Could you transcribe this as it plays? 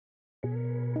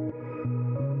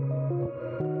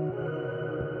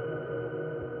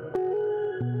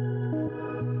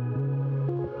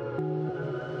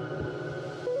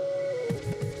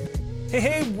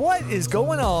Hey, what is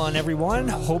going on, everyone?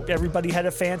 Hope everybody had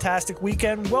a fantastic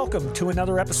weekend. Welcome to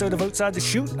another episode of Outside The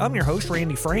Chute. I'm your host,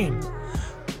 Randy Frame.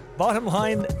 Bottom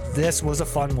line, this was a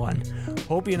fun one.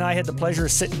 Hopey and I had the pleasure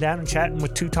of sitting down and chatting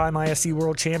with two-time ISC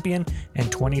World Champion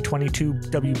and 2022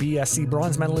 WBSC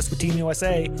Bronze medalist with Team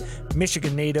USA,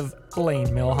 Michigan native Blaine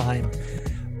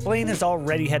Milheim. Blaine has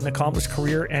already had an accomplished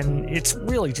career, and it's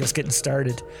really just getting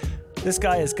started. This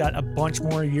guy has got a bunch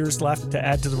more years left to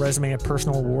add to the resume of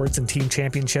personal awards and team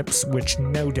championships, which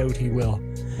no doubt he will.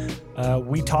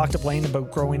 We talked to Blaine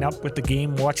about growing up with the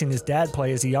game, watching his dad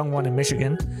play as a young one in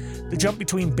Michigan, the jump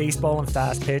between baseball and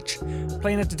fast pitch,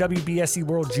 playing at the WBSC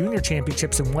World Junior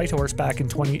Championships in Whitehorse back in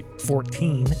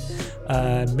 2014,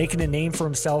 making a name for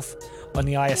himself on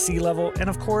the ISC level, and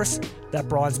of course, that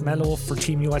bronze medal for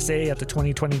Team USA at the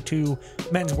 2022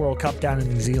 Men's World Cup down in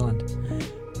New Zealand.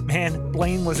 Man,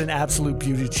 Blaine was an absolute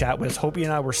beauty to chat with. Hopey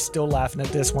and I were still laughing at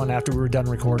this one after we were done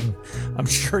recording. I'm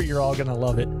sure you're all going to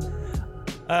love it.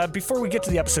 Before we get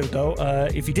to the episode, though,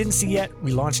 if you didn't see yet,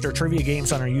 we launched our trivia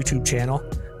games on our YouTube channel.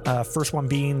 First one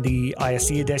being the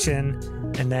ISC edition,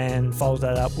 and then followed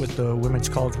that up with the Women's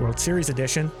College World Series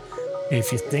edition.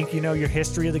 If you think you know your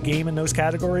history of the game in those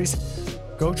categories,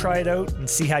 go try it out and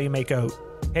see how you make out.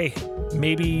 Hey,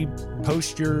 maybe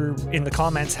post in the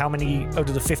comments how many out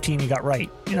of the 15 you got right.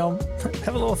 You know,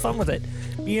 have a little fun with it.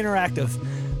 Be interactive.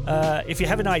 If you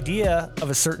have an idea of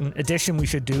a certain edition we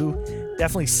should do,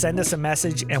 definitely send us a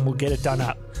message and we'll get it done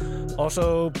up.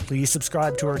 Also, please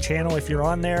subscribe to our channel if you're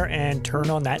on there and turn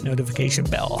on that notification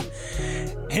bell.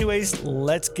 Anyways,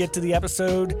 let's get to the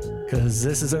episode, because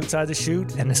this is Outside the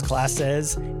Chute and this class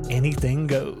says anything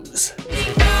goes.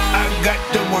 I got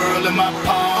the world in my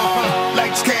palm,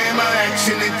 lights, camera,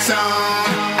 action, it's on.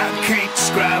 I can't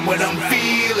describe what I'm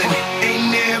feeling,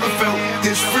 ain't never felt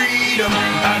this freedom.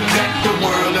 I got the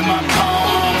world in my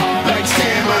palm, lights,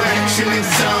 camera, action,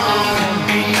 it's on.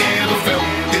 Ain't never felt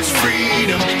this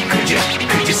freedom.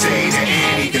 Could you say that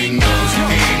anything goes,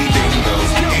 anything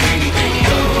goes, anything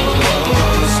goes,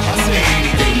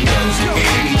 anything goes,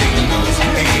 anything goes,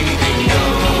 anything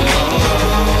goes.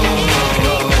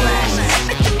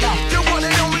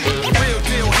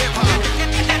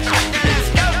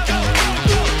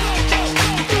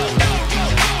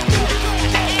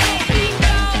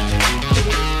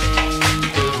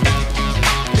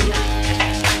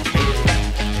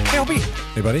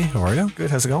 Hey buddy, how are you? Good,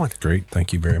 how's it going? Great,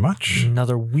 thank you very much.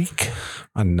 Another week.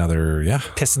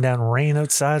 Pissing down rain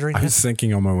outside right now. I was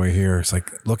thinking on my way here, it's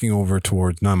like looking over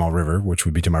towards Nanaimo River, which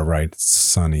would be to my right. It's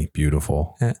sunny,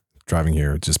 beautiful. Yeah. Driving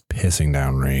here, just pissing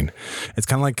down rain. It's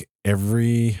kind of like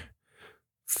every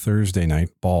Thursday night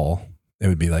ball, it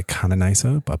would be like kind of nice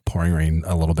out, but pouring rain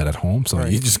a little bit at home. So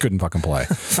you just couldn't fucking play.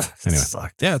 Anyway,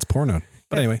 sucked. Yeah, it's pouring out.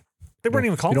 But anyway. They weren't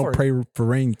even calling for it. You don't pray for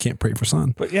rain, you can't pray for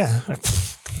sun. But yeah,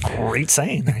 great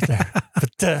saying right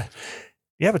there.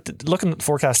 But looking at the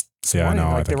forecast this morning, I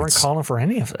know. Like they weren't calling for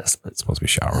any of this. But it's supposed to be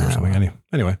shower or something.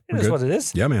 Anyway, it is what it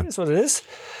is. Yeah, man. It is what it is.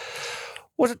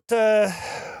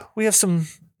 We have some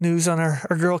news on our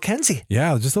girl Kenzie.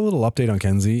 Yeah, just a little update on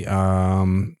Kenzie.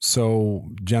 So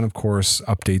Jen, of course,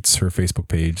 updates her Facebook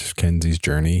page, Kenzie's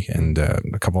journey, and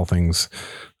a couple of things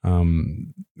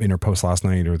in her post last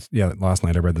night, last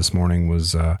night I read this morning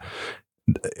was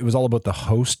it was all about the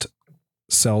host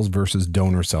cells versus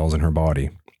donor cells in her body.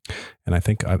 And I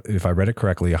think if I read it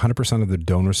correctly, 100% of the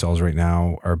donor cells right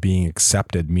now are being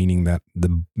accepted, meaning that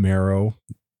the marrow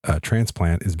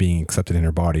transplant is being accepted in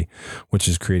her body, which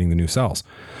is creating the new cells.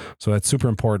 So that's super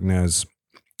important, as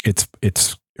it's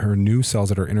her new cells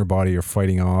that are in her body are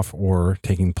fighting off or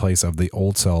taking place of the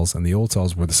old cells, and the old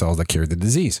cells were the cells that cured the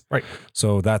disease. Right.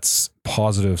 So that's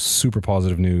positive, super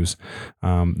positive news.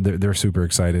 They're super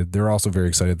excited. They're also very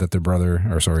excited that their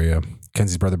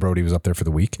Kenzie's brother Brody was up there for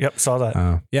the week. Yep, saw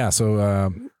that.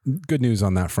 So good news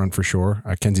on that front for sure.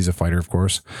 Kenzie's a fighter, of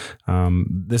course.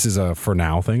 This is a for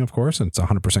now thing, of course, and it's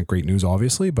 100% great news,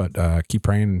 obviously, but keep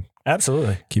praying.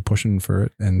 Absolutely. Keep pushing for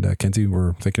it. And Kenzie,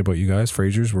 we're thinking about you guys.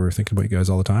 Frasers, we're thinking about you guys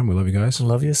all the time. We love you guys.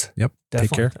 Love yous. Yep.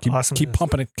 Definitely. Take care. Awesome. Keep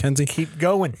pumping it, Kenzie. Keep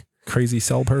going. Crazy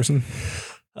cell person.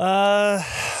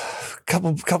 Couple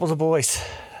of the boys.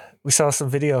 We saw some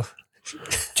video.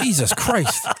 Jesus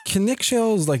Christ. Nick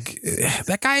Shell's like,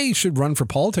 that guy should run for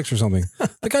politics or something.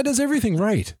 The guy does everything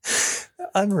right.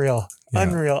 Unreal. Yeah.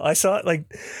 Unreal. I saw it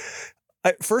like,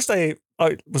 I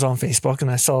was on Facebook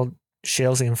and I saw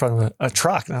Shalesy in front of a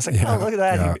truck, and I was like, oh, look at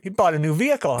that. Yeah. He bought a new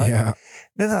vehicle. Yeah.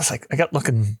 Then I was like, I got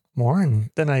looking more,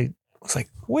 and then I was like,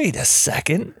 wait a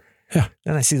second. Yeah.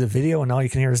 Then I see the video and all you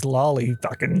can hear is Lolly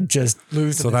fucking just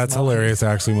losing. So that's hilarious,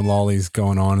 actually, when Lolly's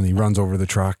going on and he runs over the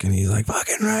truck and he's like,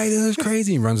 fucking right, this is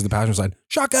crazy. He runs to the passenger side,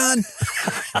 shotgun.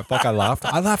 I laughed.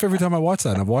 I laugh every time I watch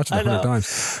that, and I've watched it 100 times.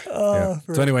 So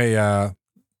anyway,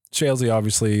 Shalesy,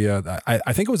 obviously,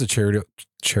 I think it was a charity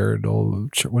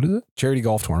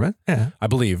golf tournament. Yeah. I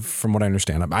believe, from what I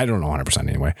understand. I don't know 100%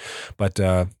 anyway. But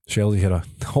Shalesy hit a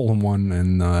hole-in-one,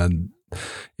 and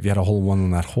if you had a hole-in-one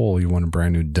on that hole, you won a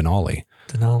brand new Denali.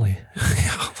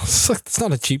 Yeah, it's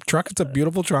not a cheap truck. It's a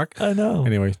beautiful truck. I know.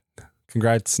 Anyway,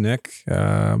 congrats, Nick.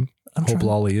 Hope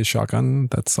Lolly is shotgun.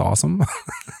 That's awesome.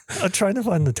 I'm trying to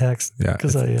find the text. Yeah,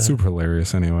 it's super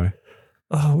hilarious anyway.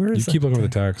 Oh, where is you keep looking for the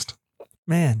text.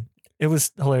 Man, it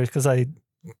was hilarious because I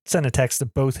sent a text to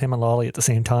both him and Lolly at the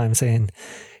same time saying,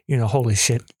 holy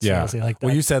shit. Yeah. Like that.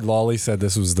 Well, you said Lolly said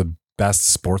this was the best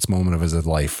sports moment of his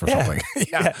life or something.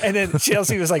 Yeah. And then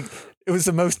Chelsea was like, it was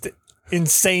the most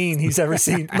insane he's ever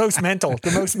seen. The most mental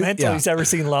he's ever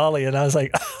seen Lolly. And I was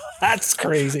like, that's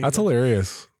crazy. That's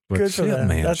hilarious. But good for them.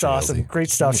 Man, that's awesome. Great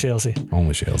stuff, Chelsea.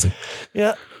 Only Chelsea.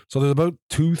 Yeah. So there's about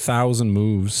 2,000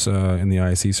 moves in the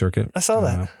ISC circuit. I saw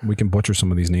that. We can butcher some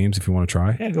of these names if you want to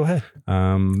try. Yeah, go ahead.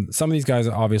 Some of these guys,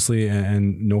 obviously,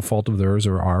 and no fault of theirs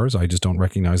or ours, I just don't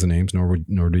recognize the names, nor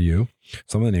do you.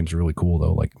 Some of the names are really cool,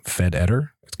 though, like Fed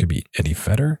Etter. It could be Eddie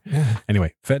Feder. Yeah.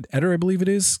 Anyway, Fed Etter, I believe it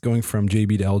is, going from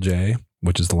JB to LJ,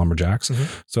 which is the Lumberjacks.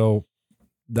 Mm-hmm. So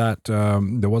that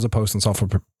there was a post on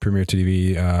Softball Premier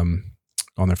TV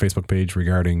on their Facebook page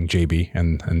regarding JB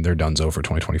and their Dunzo for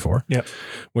 2024. Yep.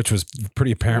 Which was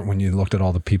pretty apparent when you looked at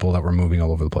all the people that were moving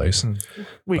all over the place.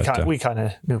 We had Blair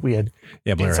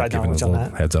inside had given us a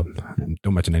little heads up.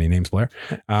 Don't mention any names, Blair.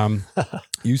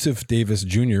 Yusuf Davis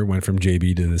Jr. went from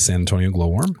JB to the San Antonio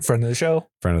Glowworm. Friend of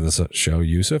the show,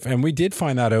 Yusuf. And we did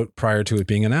find that out prior to it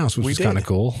being announced, which was kind of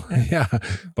cool. Yeah.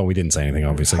 But we didn't say anything,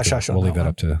 obviously. We'll leave that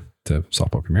up to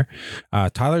Softball Premier.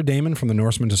 Tyler Damon from the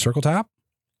Norseman to Circle Tap.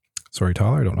 Sorry,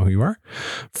 Tyler, I don't know who you are.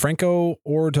 Franco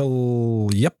Ortel,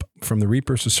 from the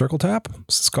Reapers to Circle Tap.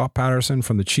 Scott Patterson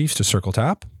from the Chiefs to Circle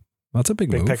Tap. That's a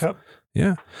big move. Big pickup.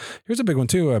 Yeah. Here's a big one,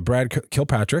 too. Brad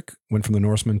Kilpatrick went from the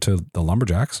Norsemen to the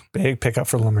Lumberjacks. Big pickup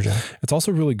for Lumberjack. It's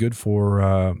also really good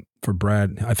for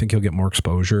Brad. I think he'll get more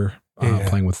exposure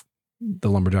playing with the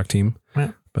Lumberjack team.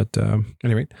 Yeah. But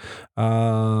anyway.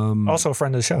 Also a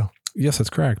friend of the show. Yes, that's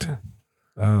correct.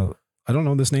 Yeah. I don't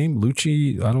know this name.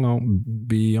 Lucci, I don't know,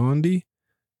 Biondi,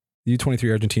 the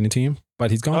U23 Argentina team, but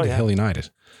he's gone to Hill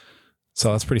United.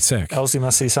 So that's pretty sick. Elsie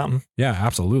must see something. Yeah,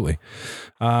 absolutely.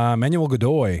 Manuel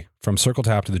Godoy from Circle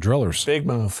Tap to the Drillers. Big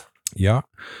move. Yeah.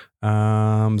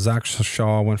 Zach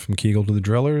Shaw went from Kegel to the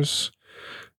Drillers.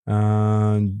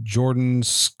 Jordan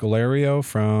Scalario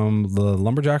from the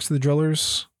Lumberjacks to the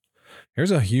Drillers. Here's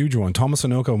a huge one. Thomas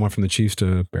Sunoco went from the Chiefs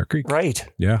to Bear Creek. Right.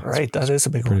 Yeah. Right. That is a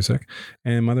big pretty one. Sick.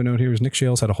 And my other note here is Nick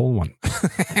Shales had a hole in one.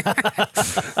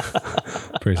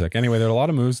 Pretty sick. Anyway, there are a lot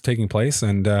of moves taking place.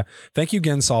 And thank you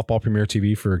again, Softball Premier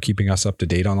TV, for keeping us up to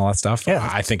date on all that stuff. Yeah.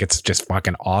 I think it's just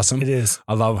fucking awesome. It is.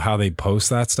 I love how they post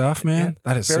that stuff, man. Yeah.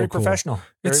 That is very so cool. Professional.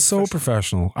 Very it's so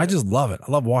professional. I just love it.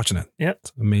 I love watching it. Yep.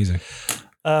 It's amazing.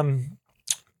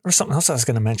 There's something else I was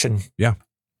going to mention. Yeah.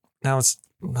 Now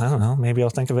I don't know. Maybe I'll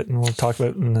think of it and we'll talk about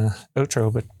it in the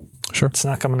outro, but sure, it's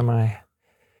not coming to my. I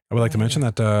would like to mention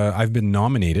that I've been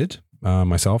nominated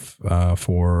myself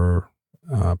for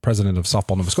president of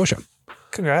Softball Nova Scotia.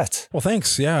 Congrats. Well,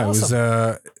 thanks. Yeah, awesome. It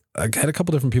was. I had a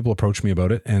couple different people approach me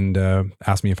about it and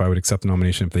asked me if I would accept the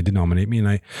nomination if they did nominate me, and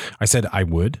I said I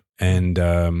would, and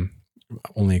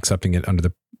only accepting it under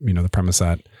the premise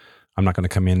that I'm not going to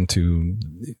come into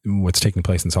what's taking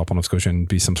place in Softball Nova Scotia and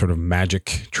be some sort of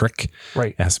magic trick.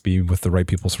 Right. It has to be with the right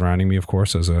people surrounding me, of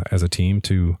course, as a team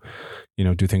to,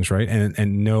 do things right.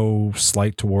 And no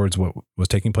slight towards what was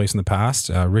taking place in the past.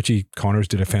 Richie Connors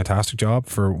did a fantastic job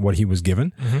for what he was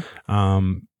given.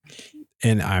 Mm-hmm.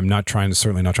 And I'm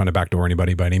certainly not trying to backdoor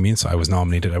anybody by any means. So I was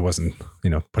nominated. I wasn't,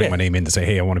 putting my name in to say,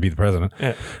 hey, I want to be the president.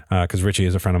 Yeah. Because Richie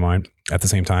is a friend of mine. At the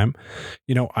same time,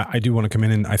 I do want to come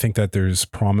in, and I think that there's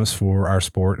promise for our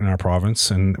sport and our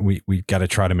province, and we got to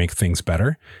try to make things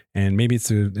better. And maybe it's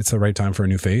the right time for a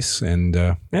new face, and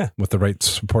with the right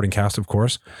supporting cast, of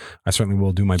course, I certainly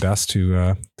will do my best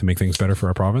to make things better for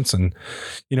our province, and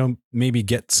maybe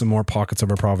get some more pockets of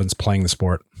our province playing the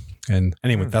sport. And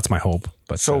anyway, that's my hope.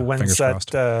 But so when's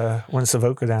the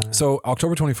vote go down? So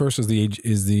October 21st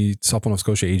is the Softball Nova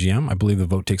Scotia AGM. I believe the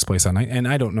vote takes place that night, and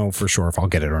I don't know for sure if I'll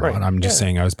get it or not. I'm just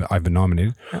saying I've been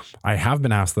nominated. Yeah. I have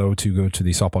been asked though to go to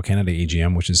the Softball Canada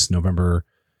AGM, which is November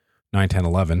 9, 10,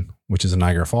 11, which is in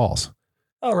Niagara Falls.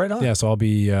 Oh, right on. Yeah, so I'll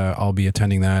be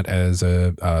attending that as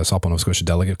a softball Nova Scotia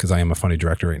delegate because I am a funny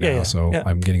director right now.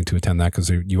 I'm getting to attend that because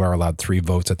you are allowed 3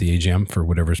 votes at the AGM for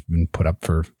whatever's been put up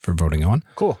for voting on.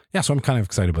 Cool. Yeah, so I'm kind of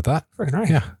excited about that. Very nice.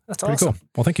 Yeah, that's pretty awesome. Cool.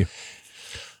 Well, thank you.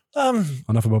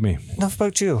 Enough about me. Enough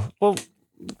about you. Well,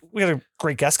 we got a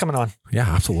great guest coming on. Yeah,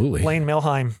 absolutely. Blaine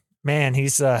Milheim. Man,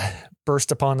 he's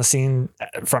burst upon the scene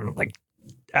from like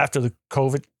after the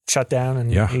COVID shutdown,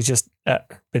 and he's just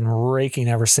been raking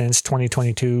ever since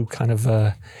 2022. Kind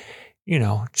of,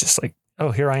 just like,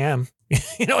 oh, here I am.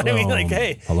 You know what I mean? Like,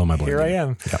 hey, hello, my Blaine. Here I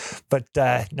am. Yeah. But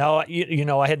no,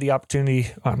 I had the opportunity.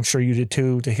 I'm sure you did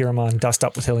too, to hear him on Dust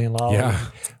Up with Hilly and Lala. Yeah.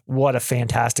 What a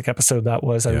fantastic episode that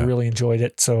was. I really enjoyed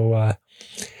it. So, I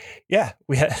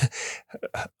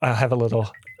have a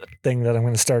little thing that I'm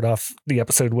going to start off the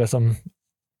episode with him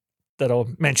that I'll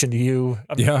mention to you.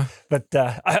 But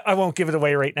I won't give it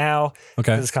away right now.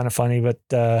 Okay. It's kind of funny. But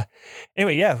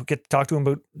anyway, we get to talk to him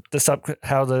about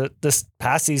how this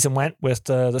past season went with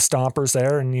the Stompers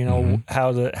there, and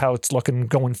how it's looking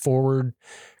going forward,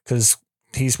 because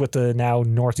he's with the now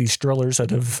Northeast Drillers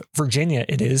out of Virginia.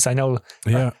 It is. I know.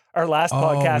 Yeah. Our last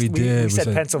podcast, we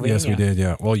said Pennsylvania. Yes, we did.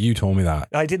 Yeah. Well, you told me that.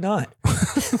 I did not.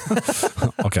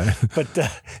 Okay. But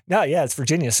it's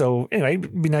Virginia. So anyway,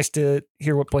 it'd be nice to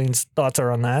hear what Blaine's thoughts are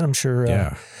on that. I'm sure.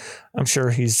 I'm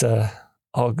sure he's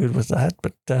all good with that.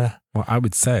 But well, I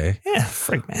would say,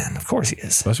 freak man. Of course he is.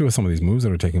 Especially with some of these moves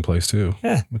that are taking place too.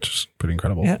 Yeah, which is pretty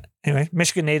incredible. Yeah. Anyway,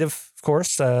 Michigan native, of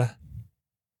course. I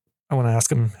want to ask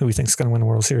him who he thinks is going to win the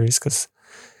World Series, because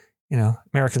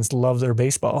Americans love their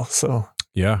baseball. So.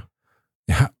 Yeah.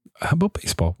 How about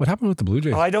baseball? What happened with the Blue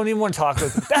Jays? Oh, I don't even want to talk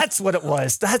about it. That's what it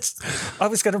was. I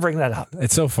was going to bring that up.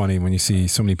 It's so funny when you see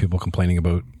so many people complaining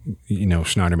about,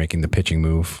 Schneider making the pitching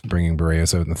move, bringing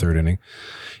Barrios out in the 3rd inning.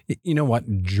 You know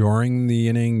what? During the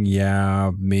inning,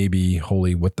 maybe,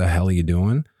 holy, what the hell are you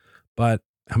doing? But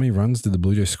how many runs did the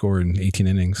Blue Jays score in 18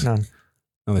 innings? None.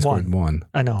 No, they scored 1.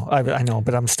 I know,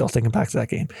 but I'm still thinking back to that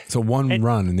game. So one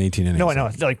run in 18 innings. No, I know.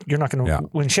 Like, you're not going to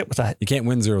win shit with that. You can't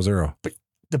win 0-0. But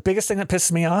the biggest thing that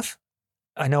pisses me off,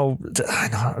 I know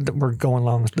that we're going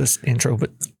along with this intro, but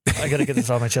I got to get this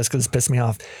off my chest because it's pissed me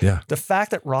off. Yeah. The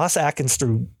fact that Ross Atkins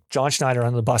threw John Schneider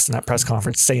under the bus in that press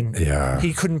conference saying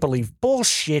he couldn't believe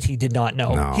bullshit he did not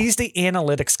know. No. He's the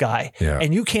analytics guy. Yeah.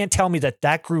 And you can't tell me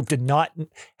that group did not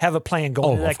have a plan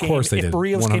going into that game. Of course they did.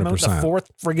 Barrios came out in the 4th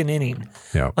friggin' inning.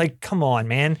 Yeah. Like, come on,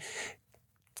 man.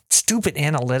 Stupid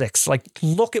analytics. Like,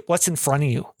 look at what's in front of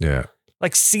you. Yeah.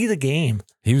 Like, see the game.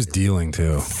 He was dealing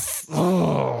too.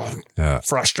 Oh,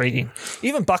 frustrating.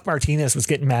 Even Buck Martinez was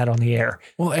getting mad on the air.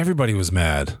 Well, everybody was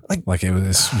mad. Like it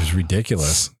was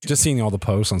ridiculous. Just seeing all the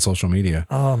posts on social media.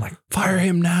 Oh my! Fire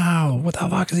him now! What the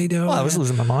fuck is he doing? Well, I was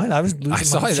losing my mind. I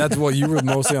saw it. That's what you were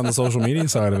mostly on the social media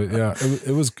side of it. Yeah,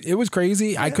 it was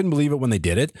crazy. Yeah. I couldn't believe it when they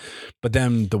did it. But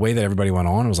then the way that everybody went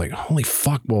on, it was like, holy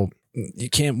fuck! Well, you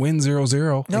can't win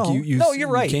 0-0. No, like you're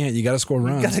right. You can't. You got to score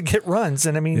runs. You got to get runs,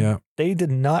 and I mean, they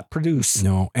did not produce.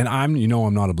 No, and I'm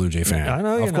not a Blue Jay fan. I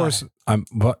know, of course, I'm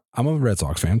a Red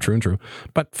Sox fan. True and true.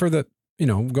 But for the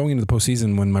going into the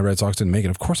postseason when my Red Sox didn't make it,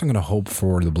 of course I'm going to hope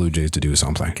for the Blue Jays to do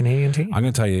something. Canadian team. I'm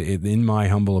going to tell you, in my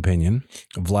humble opinion,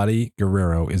 Vladdy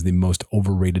Guerrero is the most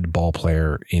overrated ball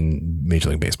player in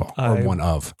Major League Baseball, or one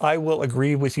of. I will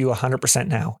agree with you 100%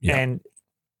 now, and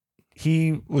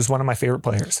he was one of my favorite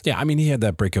players. Yeah, I mean, he had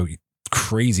that breakout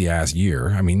crazy ass year.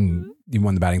 I mean, he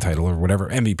won the batting title or whatever,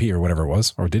 MVP or whatever it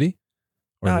was, or did he?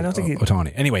 Or no, I don't think he.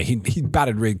 Ohtani. Anyway, he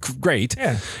batted great.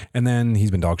 Yeah, and then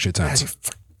he's been dog shit since. He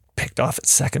picked off at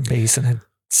second base in a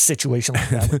situation like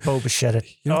that with Bo Bichette.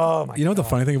 Oh my! You know the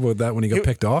funny thing about that when he got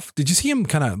picked off? Did you see him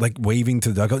kind of like waving to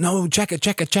the dugout? No, check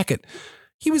it.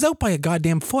 He was out by a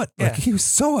goddamn foot. Like he was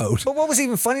so out. But what was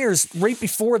even funnier is right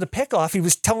before the pickoff, he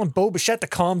was telling Bo Bichette to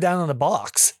calm down in the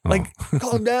box. Like,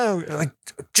 calm down. Like,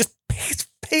 just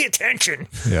pay attention.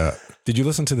 Yeah. Did you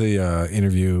listen to the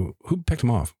interview? Who picked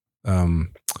him off?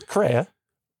 Correa.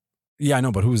 Yeah, I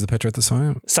know, but who was the pitcher at the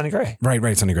time? Sonny Gray.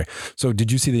 Right, Sonny Gray. So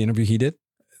did you see the interview he did?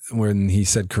 When he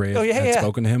said Correa had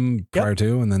spoken to him prior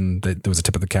to, and then there was a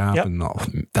tip of the cap, and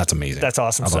that's amazing. That's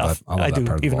awesome stuff. I do,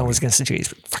 even though it was against the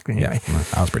Jays. But anyway. Yeah,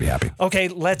 I was pretty happy. Okay,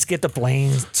 let's get to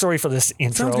Blaine. Sorry for this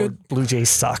intro. Sounds good. Blue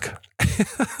Jays suck.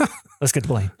 Let's get to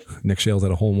Blaine. Nick Shales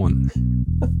had a hole 1.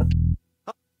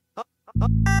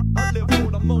 I live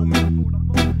for the moment.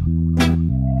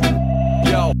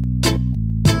 Yo.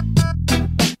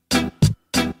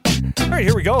 All right,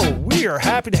 here we go. We are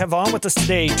happy to have on with us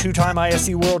today 2-time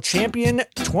ISC World Champion,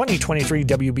 2023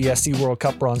 WBSC World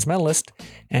Cup Bronze medalist,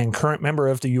 and current member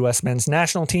of the U.S. men's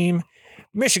national team,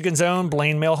 Michigan's own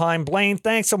Blaine Milheim. Blaine,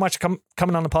 thanks so much for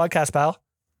coming on the podcast, pal.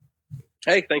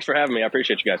 Hey, thanks for having me. I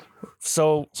appreciate you guys.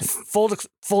 So full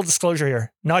disclosure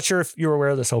here. Not sure if you were aware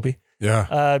of this, Hopey.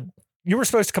 Yeah. You were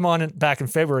supposed to come on back in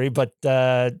February, but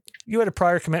you had a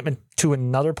prior commitment to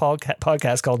another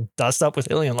podcast called Dust Up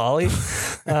with Illy and Lolly.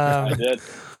 I did.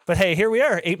 But hey, here we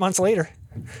are 8 months later.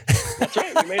 That's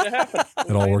right. We made it happen.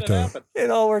 It all worked out. It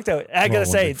all worked out. I got to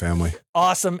say, family.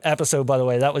 awesome episode, by the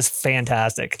way. That was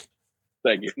fantastic.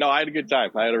 Thank you. No, I had a good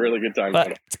time. I had a really good time.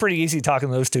 But it's pretty easy talking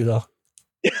to those two, though.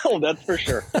 Oh, that's for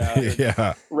sure.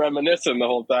 Yeah. Reminiscing the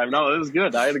whole time. No, it was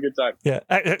good. I had a good time. Yeah.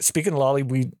 Speaking of Lolly,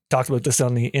 we talked about this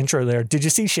on the intro there. Did you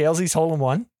see Shalesy's hole in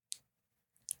one?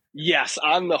 Yes,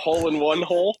 on the hole-in-one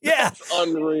hole. Yeah. That's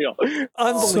unreal.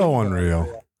 Unbelievable. So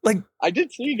unreal. Like, I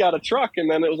did see he got a truck, and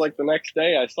then it was like the next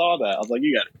day I saw that. I was like,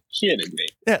 you got to be kidding me.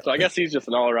 Yeah. So I guess he's just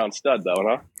an all-around stud, though,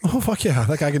 huh? Oh, fuck yeah.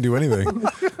 That guy can do anything.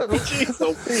 Jeez,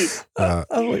 so please.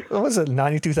 what was it?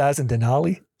 92,000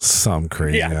 Denali? Some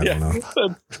crazy. I don't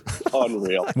know.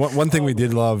 Unreal. One thing we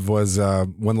did love was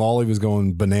when Lolly was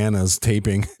going bananas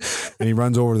taping, and he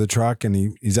runs over to the truck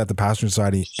and he's at the passenger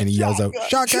side and he yells out,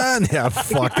 "Shotgun!" Yeah,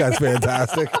 fuck, that's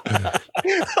fantastic.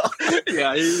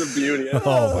 Yeah, he's a beauty. Oh,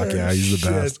 fuck yeah, he's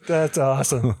the best. Shit, that's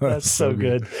awesome. That's so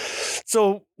good.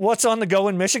 So, what's on the go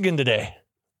in Michigan today?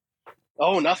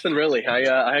 Oh, nothing really.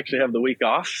 I actually have the week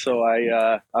off, so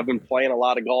I've been playing a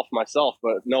lot of golf myself,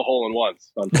 but no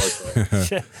hole-in-ones,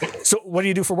 unfortunately. So, what do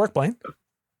you do for work, Blaine?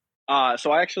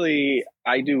 So I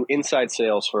do inside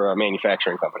sales for a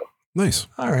manufacturing company. Nice.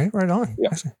 All right, right on.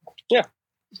 Yeah.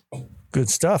 Yeah. Good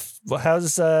stuff. Well,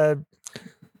 how's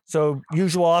so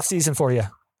usual off season for you?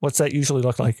 What's that usually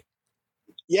look like?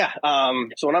 Yeah.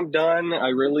 So when I'm done, I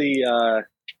really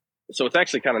so it's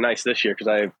actually kind of nice this year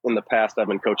because in the past I've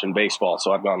been coaching baseball,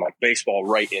 so I've gone like baseball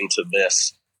right into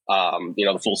this,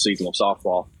 the full season of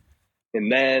softball,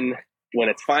 and then when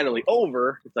it's finally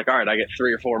over, it's like, all right, I get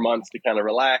 3 or 4 months to kind of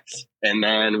relax, and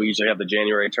then we usually have the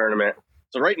January tournament.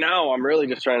 So right now I'm really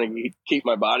just trying to keep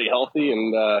my body healthy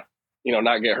and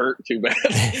not get hurt too bad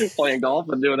playing golf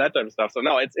and doing that type of stuff. So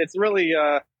no, it's really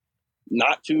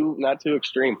not too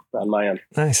extreme on my end.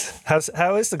 Nice.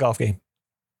 How is the golf game?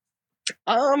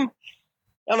 I'm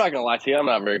not gonna lie to you, I'm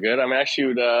not very good. I mean, I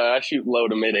shoot low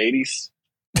to mid 80s.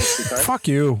 Fuck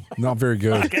you. Not very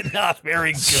good. Not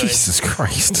very good. Jesus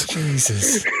Christ.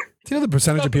 Jesus. Do you know the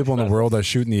percentage of people in the world that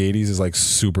shoot in the 80s is like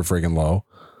super freaking low?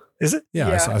 Is it? Yeah,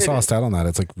 I saw a stat on that.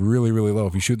 It's like really, really low.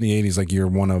 If you shoot in the 80s, like you're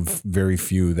one of very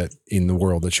few that in the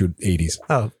world that shoot 80s.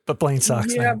 Oh, but Blaine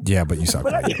sucks. Yeah. Man. Yeah, but you suck.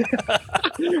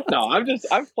 No,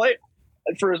 I've played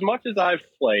for as much as I've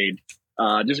played.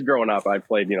 Just growing up, I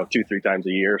played 2-3 times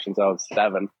a year since I was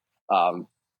 7.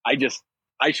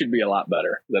 I should be a lot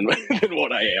better than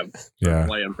what I am. Yeah,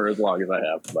 playing for as long as I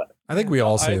have. But I think we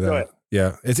all say that.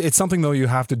 Yeah, it's something though you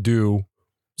have to do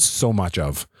so much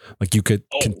of. Like you could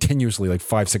continuously, like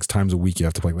 5-6 times a week, you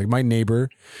have to play. Like my neighbor,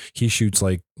 he shoots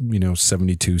like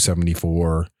 72,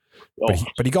 74,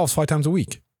 but he golfs 5 times a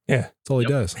week. Yeah, that's all he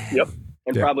does. Yep.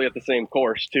 And probably at the same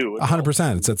course too.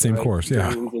 100%. It's that same course.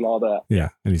 Yeah. And all that. Yeah.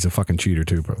 And he's a fucking cheater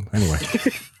too, bro. Anyway.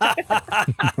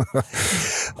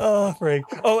 Oh, Frank.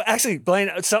 Oh, actually, Blaine,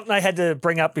 something I had to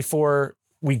bring up before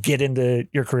we get into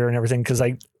your career and everything. Cause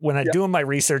when I'm doing my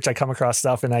research, I come across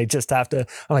stuff and I just have to,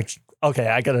 I'm like, okay,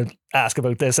 I got to ask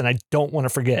about this and I don't want to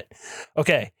forget.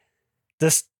 Okay.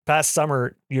 This past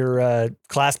summer, your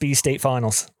Class B state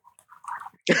finals.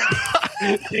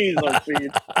 Jeez,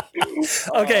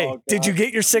 okay, oh, did you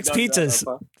get your 6 pizzas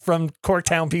from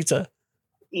Corktown Pizza?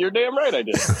 You're damn right I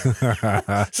did.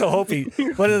 So Hopey,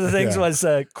 one of the things was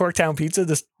Corktown Pizza,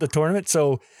 the tournament.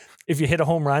 So if you hit a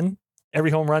home run, every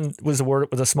home run was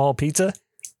awarded with a small pizza.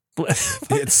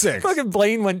 It's sick. Fucking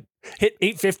Blaine hit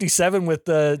 857 with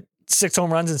 6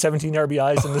 home runs and 17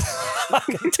 RBIs in the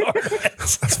fucking tournament.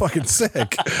 That's fucking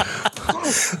sick.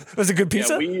 Was it good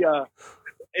pizza? Yeah,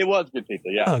 it was good pizza,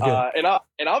 yeah. Oh,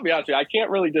 and I'll be honest with you, I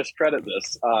can't really discredit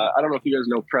this. I don't know if you guys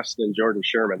know Preston and Jordan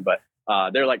Sherman, but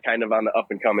they're like kind of on the up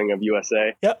and coming of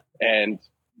USA. Yep. And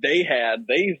they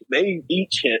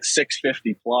each hit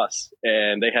 650 plus,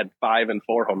 and they had 5 and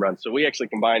 4 home runs. So we actually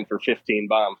combined for 15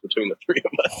 bombs between the 3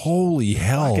 of us. Holy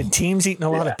hell! Fucking team's eating a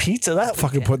lot of pizza. That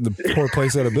fucking putting the poor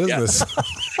place out of business.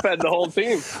 Fed the whole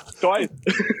team twice.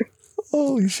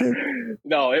 Holy shit!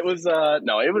 No, it was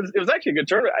actually a good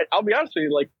tournament. I'll be honest with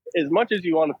you, like as much as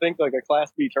you want to think like a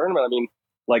Class B tournament, I mean,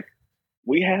 like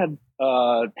we had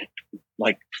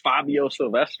like Fabio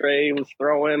Silvestre was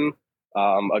throwing,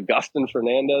 Augustin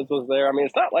Fernandez was there. I mean,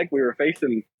 it's not like we were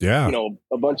facing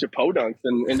a bunch of podunks.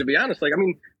 And to be honest, like I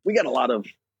mean, we got a lot of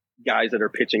guys that are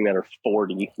pitching that are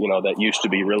 40, that used to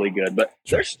be really good, but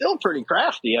they're still pretty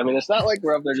crafty. I mean, it's not like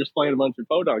we're up there just playing a bunch of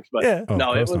podunks, but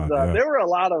no, it was, there were a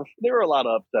lot of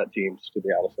upset teams, to be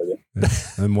honest with you.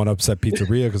 And one upset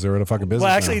pizzeria because they were in a fucking business.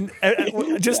 Well,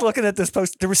 actually, just looking at this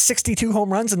post, there were 62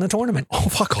 home runs in the tournament. Oh,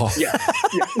 fuck off.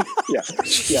 Yeah.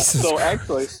 So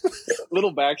actually,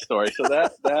 little backstory. So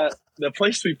that the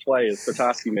place we play is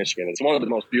Petoskey, Michigan. It's one of the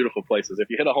most beautiful places. If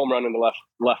you hit a home run in the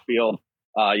left field,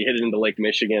 you hit it into Lake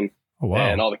Michigan,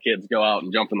 and all the kids go out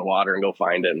and jump in the water and go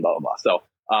find it and blah, blah, blah. So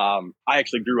I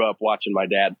actually grew up watching my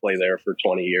dad play there for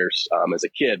 20 years as a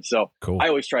kid. So I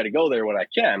always try to go there when I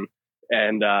can.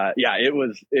 And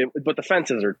but the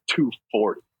fences are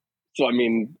 240. So, I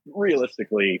mean,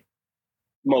 realistically,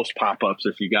 most pop-ups,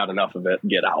 if you got enough of it,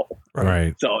 get out.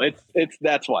 Right. So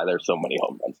that's why there's so many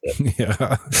home runs hit.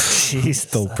 Yeah. Jeez.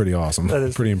 Still pretty awesome. That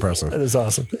is pretty impressive. That is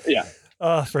awesome. Yeah.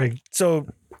 Frank. So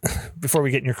before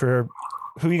we get in your career,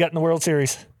 who you got in the World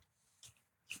Series?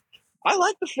 I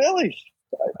like the Phillies.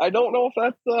 I don't know if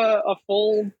that's a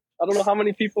full, I don't know how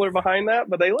many people are behind that,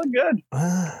 but they look good.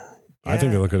 I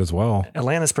think they look good as well.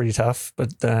 Atlanta's pretty tough,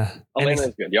 but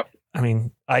Atlanta's good. Yep. I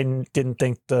mean, I didn't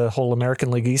think the whole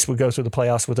American League East would go through the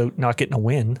playoffs without not getting a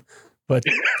win, but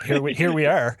here we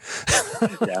are.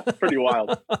 Yeah, pretty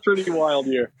wild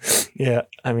year. Yeah,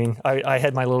 I mean, I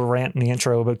had my little rant in the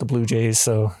intro about the Blue Jays.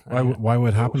 So why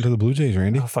would happen to the Blue Jays,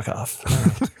 Randy? Oh, fuck off.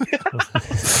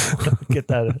 Get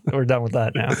that. We're done with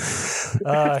that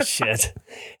now. Shit.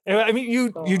 I mean,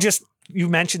 you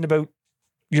mentioned about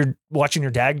you're watching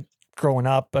your dad growing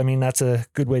up. I mean, that's a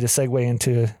good way to segue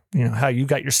into, how you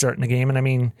got your start in the game. And I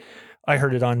mean, I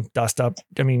heard it on Dust Up.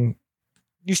 I mean,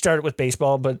 you started with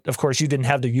baseball, but of course you didn't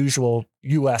have the usual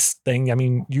US thing. I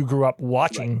mean, you grew up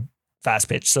watching fast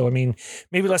pitch. So, I mean,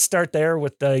 maybe let's start there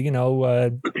with,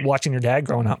 watching your dad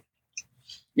growing up.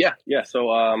 Yeah. So,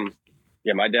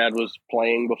 my dad was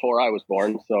playing before I was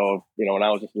born. So, when I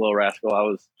was just a little rascal, I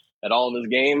was at all of his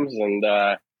games, and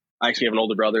I actually have an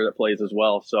older brother that plays as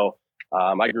well. So,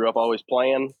 I grew up always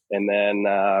playing. And then,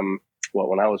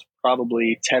 when I was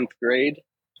probably 10th grade,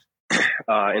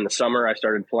 in the summer, I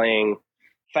started playing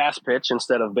fast pitch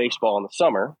instead of baseball in the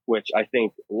summer, which I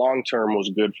think long-term was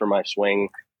good for my swing.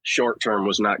 Short-term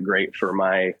was not great for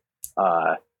my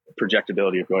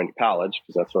projectability of going to college,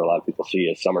 because that's where a lot of people see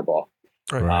as summer ball.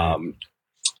 Right.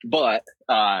 But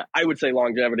I would say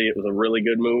longevity, it was a really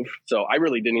good move. So I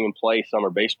really didn't even play summer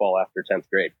baseball after 10th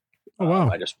grade. Oh, wow.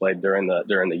 I just played during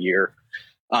the year.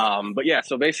 But yeah,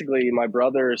 so basically my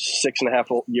brother is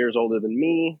 6.5 years older than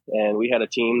me, and we had a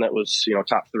team that was,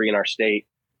 top 3 in our state.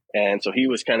 And so he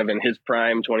was kind of in his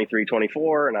prime, 23,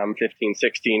 24, and I'm 15,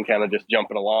 16, kind of just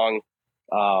jumping along,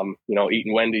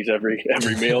 eating Wendy's every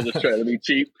meal, just trying to be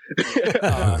cheap.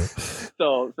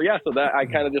 So that I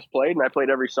kind of just played, and I played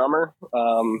every summer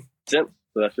since.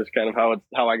 So that's just kind of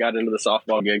how I got into the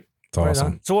softball gig. It's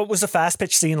awesome. So what was the fast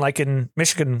pitch scene like in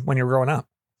Michigan when you were growing up?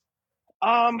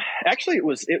 Actually it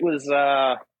was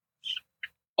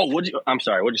I'm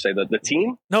sorry, what'd you say? The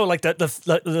team? No, like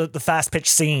the fast pitch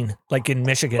scene, like in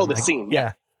Michigan. Oh, the scene.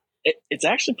 Yeah. It's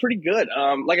actually pretty good.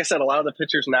 Like I said, a lot of the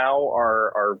pitchers now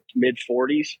are mid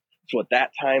 40s. So at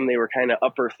that time they were kind of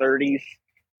upper 30s,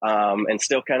 and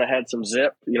still kind of had some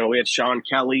zip. We had Sean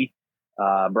Kelly,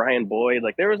 Brian Boyd.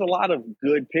 Like there was a lot of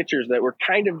good pitchers that were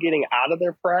kind of getting out of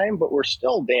their prime, but were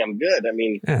still damn good. I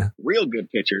mean, real good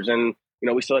pitchers. And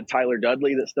we still had Tyler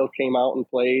Dudley that still came out and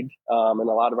played in a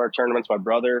lot of our tournaments. My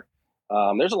brother.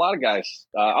 There's a lot of guys.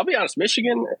 I'll be honest,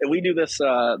 Michigan, we do this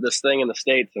thing in the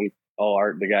States, and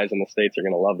the guys in the States are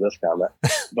going to love this comment.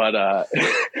 But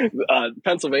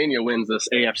Pennsylvania wins this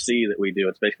AFC that we do.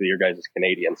 It's basically your guys as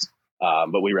Canadians,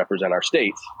 but we represent our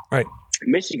states. Right.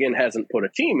 Michigan hasn't put a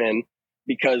team in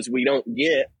because we don't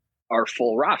get our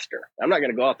full roster. I'm not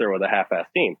going to go out there with a half-ass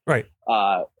team. Right.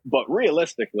 But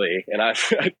realistically, and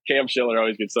Cam Schiller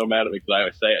always gets so mad at me because I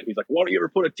always say it. He's like, why don't you ever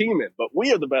put a team in? But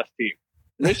we are the best team.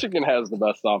 Michigan has the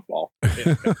best softball.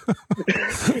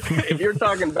 If you're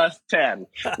talking best 10,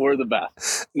 we're the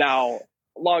best. Now,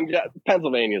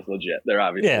 Pennsylvania's legit. They're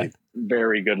obviously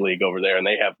very good league over there, and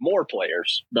they have more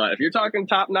players. But if you're talking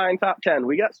top 9, top 10,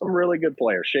 we got some really good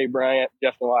players. Shea Bryant,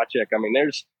 Jeff Nowacek. I mean,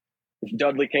 if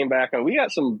Dudley came back, and we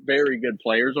got some very good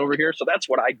players over here. So that's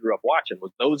what I grew up watching,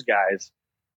 was those guys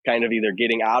kind of either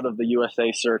getting out of the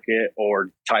USA circuit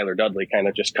or Tyler Dudley kind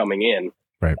of just coming in.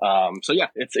 Right. So yeah,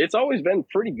 it's always been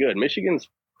pretty good. Michigan's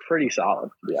pretty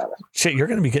solid, to be honest. Shit, you're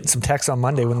going to be getting some texts on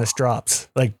Monday when this drops.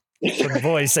 Like from the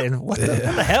boys saying, what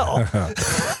the hell?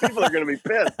 People are going to be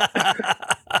pissed.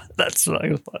 That's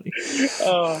funny.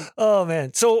 Oh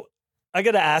man. So I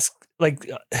got to ask, like,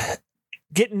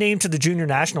 getting named to the junior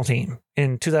national team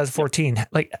in 2014,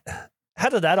 like, how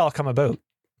did that all come about?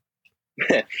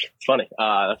 It's funny.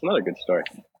 That's another good story.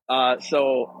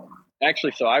 So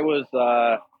I was,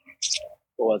 I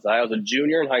was a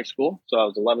junior in high school. So I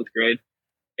was 11th grade,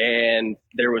 and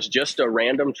there was just a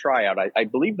random tryout. I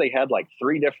believe they had like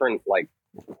 3 different like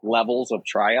levels of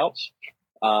tryouts.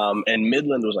 And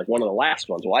Midland was like one of the last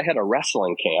ones. Well, I had a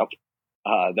wrestling camp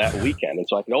that weekend, and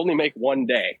so I could only make one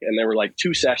day, and there were like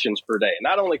 2 sessions per day. And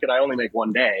not only could I only make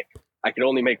one day, I could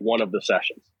only make one of the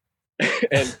sessions.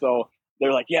 And so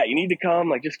they're like, yeah, you need to come,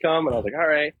 like just come. And I was like, all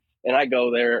right. And I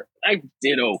go there. I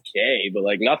did okay, but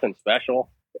like nothing special.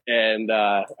 And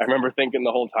I remember thinking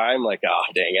the whole time, like, oh,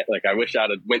 dang it. Like, I wish I'd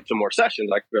have went to more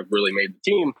sessions. I could have really made the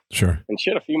team. Sure. And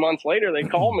shit, a few months later, they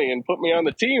called me and put me on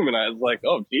the team. And I was like,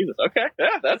 oh, Jesus. Okay.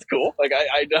 Yeah, that's cool. Like,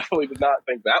 I definitely did not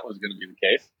think that was going to be the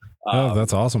case. Oh,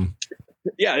 that's awesome.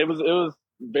 Yeah, it was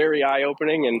very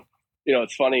eye-opening. And, you know,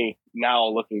 it's funny now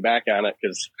looking back on it,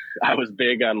 because I was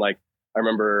big on, like, I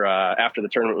remember after the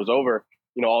tournament was over,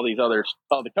 you know, all these other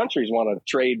countries want to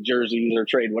trade jerseys or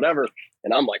trade whatever.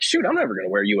 And I'm like, shoot, I'm never going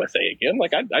to wear USA again.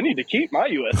 Like, I need to keep my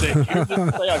USA gear just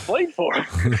to say I played for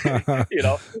it. You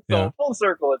know, so Yeah. Full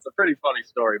circle, it's a pretty funny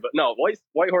story. But no,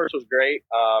 Whitehorse was great.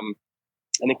 I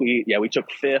think we took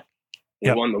 5th. We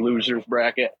Yep. won the losers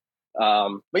bracket.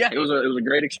 But yeah, it was a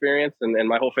great experience, and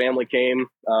my whole family came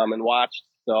and watched.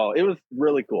 So it was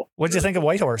really cool. What did you think of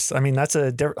Whitehorse? I mean, that's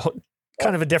a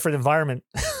kind of a different environment.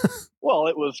 Well,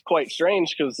 it was quite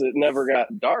strange because it never got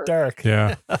dark. Dark.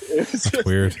 Yeah. It was just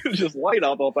Weird. It was just light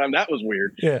out the whole time. That was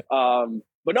weird. Yeah.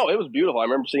 But no, it was beautiful. I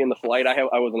remember seeing the flight. I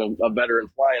wasn't a veteran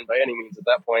flying by any means at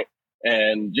that point,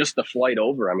 and just the flight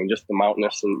over. I mean, just the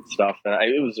mountainous and stuff. And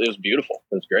it was beautiful.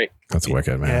 It was great. That's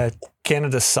wicked, man. Yeah.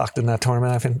 Canada sucked in that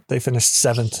tournament. I think they finished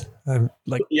 7th.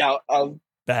 Yeah,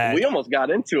 Bad. we almost got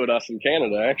into it, us in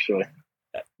Canada, actually.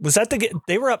 Was that the game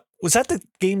they were up? Was that the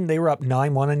game they were up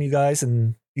 9-1 on you guys,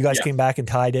 and you guys Yeah. came back and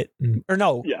tied it? Or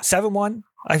no, Yeah. 7-1.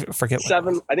 I forget. What it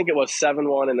 7. was. I think it was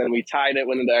 7-1, and then we tied it,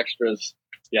 went into extras.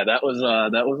 Yeah, that was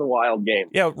a wild game.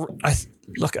 Yeah, I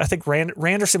think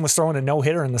Randerson was throwing a no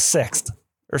hitter in the 6th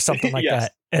or something like Yes.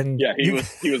 that. And Yeah,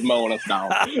 he was mowing us down.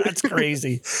 that's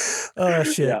crazy. Oh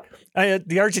shit! Yeah.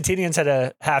 The Argentinians had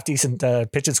a half decent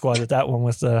pitching squad at that one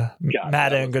with God, Mata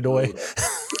that and was Godoy.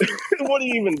 brutal. What do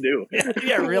you even do?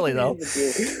 Yeah, really though. What do you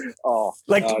even do? Oh,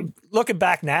 Like God. looking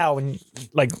back now and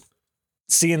like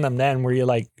seeing them then, where you're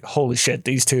like, holy shit,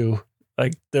 these two,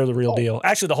 like they're the real deal.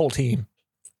 Actually, the whole team.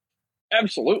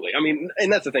 Absolutely. I mean,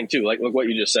 and that's the thing too. Like what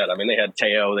you just said. I mean, they had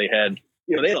Teo. They had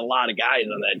a lot of guys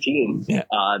on that team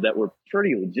that were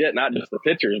pretty legit. Not just the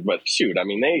pitchers, but shoot. I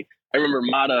mean, I remember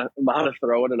Mata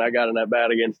throwing, and I got in that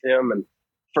bat against him. And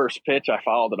first pitch, I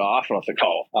fouled it off, and I was like,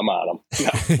 "Oh, I'm on him."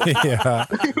 Yeah.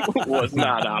 Was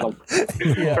not on him.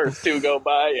 Yeah. First 2 go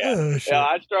by. Yeah. Oh, shit. Yeah,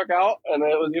 I struck out, and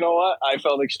it was, you know what? I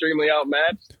felt extremely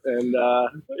outmatched, and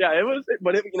it was.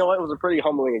 But it was a pretty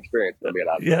humbling experience, to be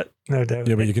honest. Yeah, no doubt.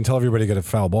 Yeah, but you can tell everybody got a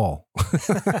foul ball. That's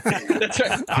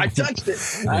right. I touched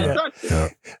it. I touched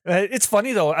it. Yeah. It's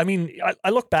funny though. I mean, I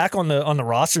look back on the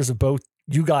rosters of both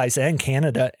you guys and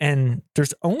Canada, and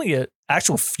there's only a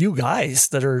actual few guys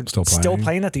that are still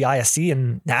playing at the ISC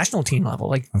and national team level.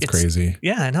 Like That's crazy.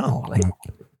 Yeah, I know. Like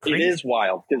It is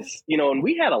wild because, and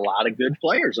we had a lot of good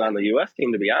players on the U.S.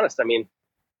 team, to be honest. I mean,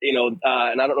 and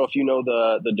I don't know if you know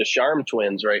the Descharmes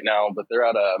twins right now, but they're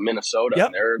out of Minnesota. Yep.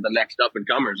 And they're the next up and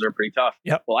comers. They're pretty tough.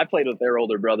 Yep. Well, I played with their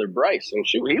older brother, Bryce, and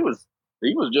shoot, he was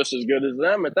just as good as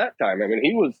them at that time. I mean,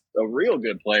 he was a real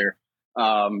good player.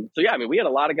 So yeah, I mean, we had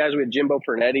a lot of guys. We had Jimbo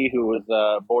Pernetti, who was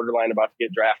borderline about to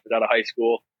get drafted out of high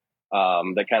school.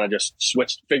 That kind of just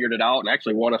figured it out, and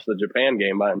actually won us the Japan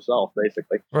game by himself,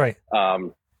 basically. right.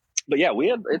 But yeah,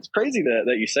 it's crazy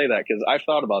that you say that, because I've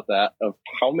thought about that, of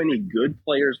how many good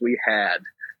players we had,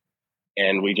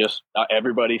 and we just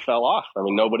everybody fell off. I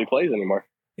mean, nobody plays anymore.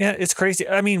 Yeah, it's crazy.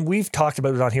 I mean, we've talked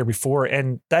about it on here before,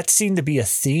 and that seemed to be a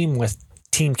theme with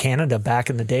Team Canada back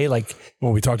in the day. Like,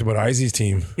 Well, we talked about Izzy's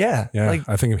team. yeah, Yeah. like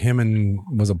I think him and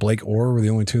was it Blake Orr were the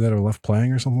only 2 that are left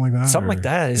playing or something like that. something like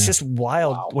that. It's yeah. just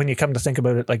wild when you come to think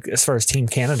about it. Like as far as Team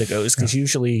Canada goes, because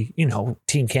usually,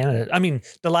 Team Canada. I mean,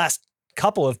 the last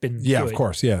couple have been Yeah, good, of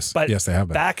course. Yes. but yes, they have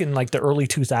been. back in like the early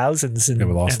 2000s, and Yeah,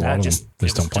 we lost and a lot that of them. They it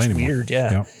still was play just anymore. Weird,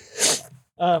 yeah.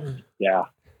 Yeah.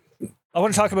 I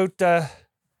want to talk about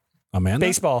Amanda?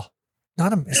 baseball.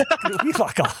 Not a you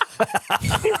fuck off.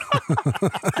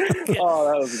 Oh,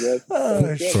 that was good.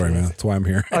 Oh, Sorry, man. That's why I'm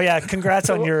here. Oh yeah, congrats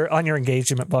on your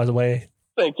engagement, by the way.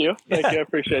 Thank you. I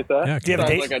appreciate that. Yeah, Do you have a Sounds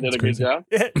date? like I did a good crazy. job.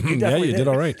 Yeah, you did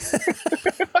all right.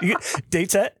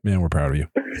 Date set? Man, we're proud of you.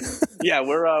 Yeah,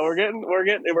 we're getting.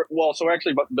 So we're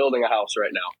actually building a house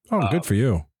right now. Oh, good for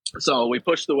you. So we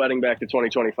pushed the wedding back to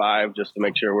 2025 just to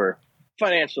make sure we're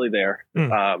financially there.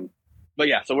 But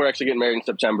yeah, so we're actually getting married in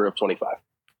September of 25.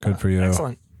 Good for you.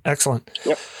 Excellent.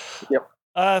 Yep.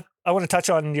 I want to touch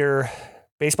on your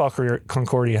baseball career at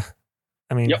Concordia.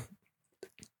 I mean, Yep.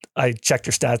 I checked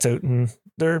your stats out and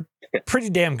they're pretty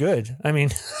damn good. I mean,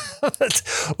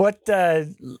 what's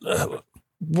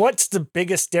the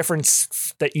biggest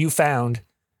difference that you found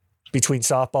between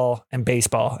softball and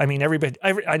baseball? I mean,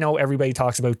 I know everybody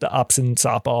talks about the ups in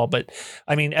softball, but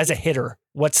I mean, as a hitter,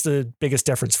 what's the biggest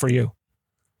difference for you?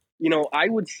 I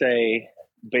would say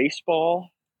baseball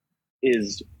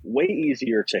is way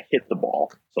easier to hit the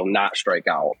ball, so not strike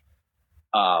out.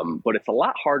 But it's a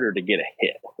lot harder to get a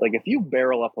hit. Like if you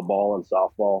barrel up a ball in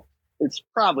softball, it's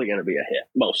probably going to be a hit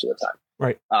most of the time.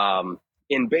 Right.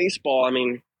 In baseball, I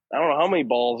mean, I don't know how many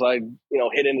balls I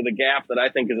hit into the gap that I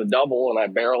think is a double, and I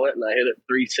barrel it and I hit it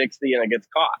 360 and it gets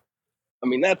caught. I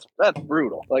mean, that's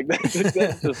brutal. Like that's just,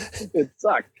 it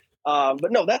sucks.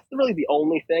 But no, that's really the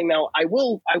only thing. Now I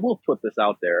will put this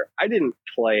out there. I didn't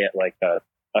play at like a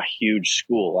huge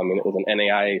school. I mean, it was an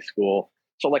NAIA school.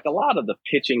 So like a lot of the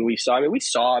pitching we saw, I mean, we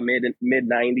saw mid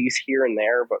 90s here and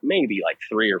there, but maybe like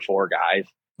 3 or 4 guys.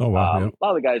 Oh, wow. A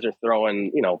lot of the guys are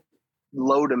throwing,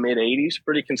 low to mid 80s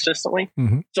pretty consistently.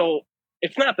 Mm-hmm. So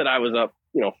it's not that I was up,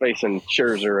 facing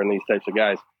Scherzer and these types of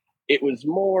guys. It was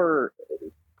more,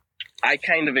 I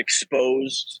kind of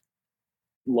exposed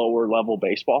lower level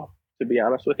baseball, to be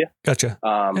honest with you. Gotcha.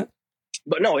 Yeah.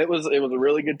 But no, it was a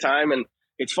really good time. And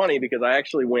it's funny because I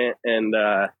actually went and,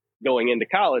 going into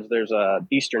college, there's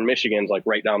Eastern Michigan's like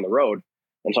right down the road.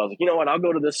 And so I was like, you know what, I'll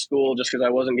go to this school just because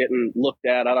I wasn't getting looked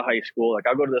at out of high school. Like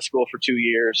I'll go to this school for 2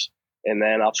 years and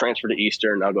then I'll transfer to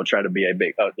Eastern and I'll go try to be a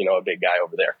big guy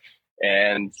over there.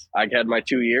 And I had my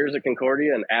 2 years at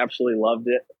Concordia and absolutely loved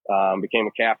it. Became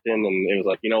a captain, and it was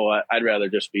like, you know what, I'd rather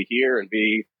just be here and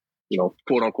be,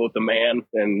 quote unquote, the man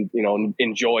and,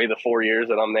 enjoy the 4 years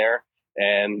that I'm there.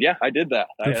 And yeah, I did that.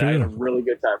 I had a really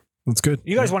good time. That's good.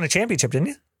 You guys won a championship, didn't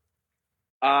you?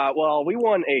 Well, we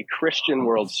won a Christian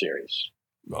World Series.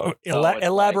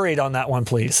 Elaborate on that one,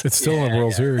 please. It's still a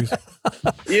World Series.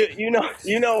 You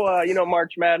know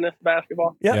March Madness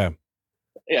basketball? Yeah.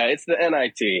 Yeah, it's the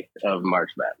NIT of March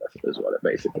Madness is what it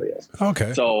basically is.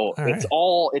 Okay. So it's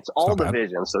all bad.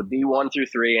 divisions, so D1 through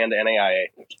 3 and NAIA.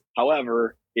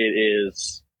 However, it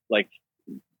is like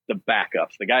the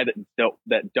backups, the guy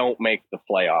that don't make the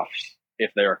playoffs.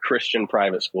 If they're a Christian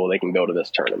private school, they can go to this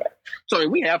tournament. So I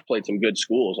mean, we have played some good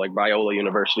schools like Biola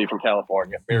University from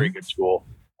California, very good school.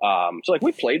 So like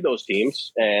we played those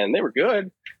teams and they were good.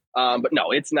 But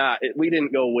no, it's not. We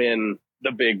didn't go win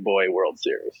the big boy World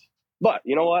Series. But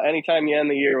you know what? Anytime you end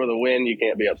the year with a win, you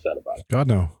can't be upset about it. God,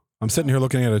 no. I'm sitting here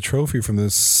looking at a trophy from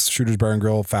this Shooters Bar and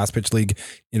Grill Fast Pitch League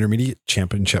Intermediate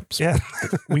Championships. Yeah,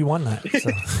 we won that. So.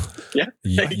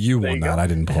 Yeah. You won that. I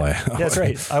didn't play. That's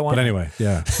right. I won. But anyway,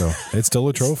 yeah. So it's still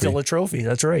a trophy. Still a trophy.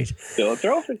 That's right. Still a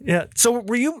trophy. Yeah. So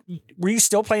were you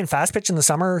still playing fast pitch in the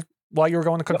summer while you were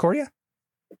going to Concordia?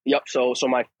 Yep. So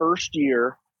my first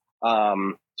year,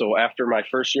 so after my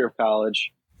first year of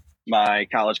college, my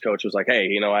college coach was like, hey,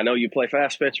 I know you play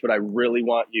fast pitch, but I really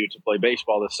want you to play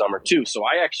baseball this summer too. So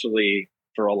I actually,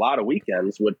 for a lot of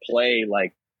weekends, would play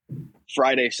like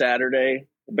Friday, Saturday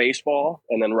baseball.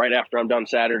 And then right after I'm done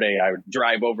Saturday, I would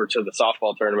drive over to the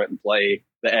softball tournament and play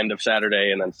the end of Saturday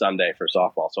and then Sunday for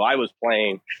softball. So I was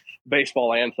playing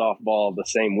baseball and softball the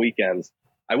same weekends.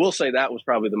 I will say that was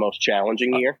probably the most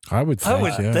challenging year. I would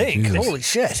think. Jesus. Holy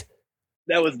shit.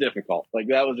 That was difficult. Like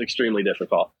that was extremely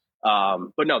difficult.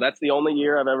 But no, that's the only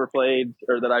year I've ever played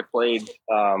or that I played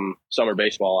summer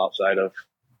baseball outside of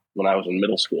when I was in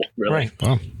middle school. Really. Right.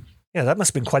 Wow. Yeah, that must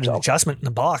have been quite an adjustment in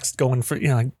the box going for,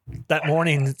 that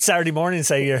morning, Saturday morning,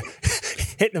 say you're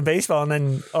hitting a baseball and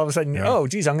then all of a sudden, oh,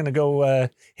 geez, I'm going to go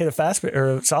hit a fast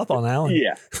or a softball now. And,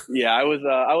 yeah. I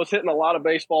was hitting a lot of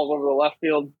baseballs over the left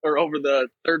field or over the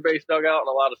third base dugout and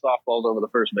a lot of softballs over the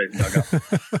first base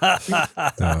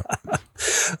dugout.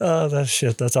 Oh, that's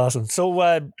shit. That's awesome. So,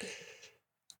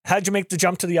 how'd you make the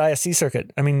jump to the ISC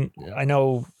circuit? I mean, I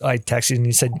know I texted you and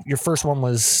you said your first one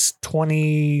was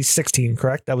 2016,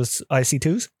 correct? That was ISC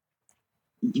 2s?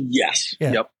 Yes.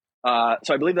 Yeah. Yep.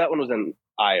 So I believe that one was in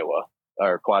Iowa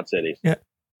or Quad Cities. Yeah.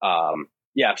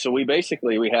 So we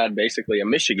had a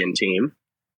Michigan team.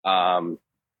 And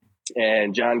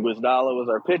John Guizdala was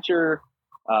our pitcher.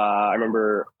 I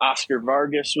remember Oscar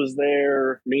Vargas was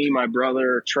there. Me, my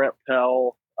brother, Trent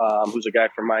Pell, who's a guy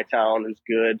from my town who's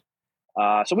good.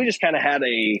 So we just kind of had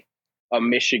a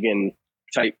Michigan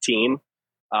type team.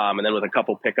 And then with a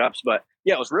couple pickups, but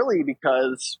yeah, it was really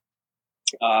because,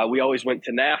 we always went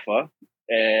to NAFA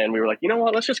and we were like, you know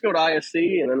what, let's just go to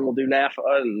ISC and then we'll do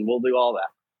NAFA and we'll do all that.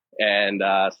 And,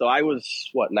 so I was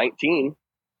 19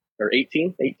 or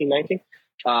 18, 19.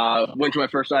 Went to my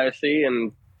first ISC,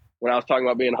 and when I was talking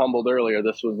about being humbled earlier,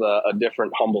 this was a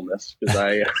different humbleness because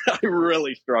I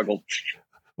really struggled.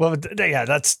 Well, yeah,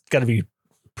 that's got to be a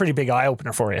pretty big eye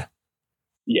opener for you.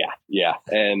 Yeah.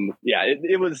 And yeah,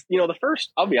 it was,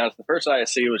 I'll be honest, the first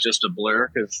ISC was just a blur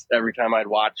because every time I'd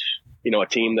watch, a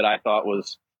team that I thought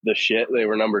was the shit, they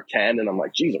were number 10. And I'm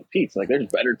like, geez, oh Pete, like there's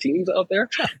better teams out there.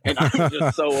 And I was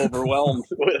just so overwhelmed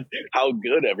with how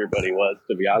good everybody was,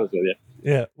 to be honest with you.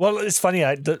 Yeah. Well, it's funny.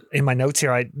 In my notes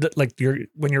here,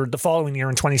 when you're the following year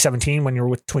in 2017, when you were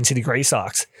with Twin City Gray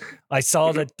Sox, I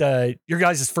saw that your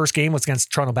guys' first game was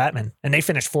against Toronto Batman, and they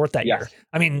finished 4th that year.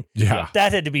 I mean,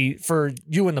 that had to be for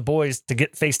you and the boys to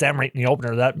face them right in the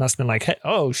opener. That must have been like, hey,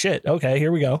 oh shit, okay,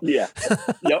 here we go. Yeah.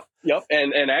 Yep.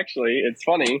 And actually, it's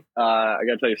funny. I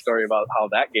got to tell you a story about how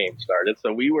that game started.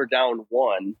 So we were down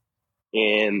 1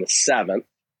 in the 7th.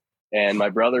 And my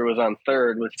brother was on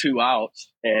 3rd with 2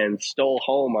 outs and stole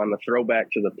home on the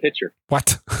throwback to the pitcher.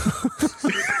 What?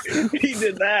 He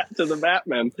did that to the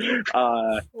Batman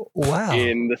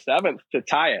in the 7th to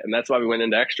tie it. And that's why we went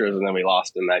into extras, and then we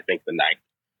lost in, I think, the 9th.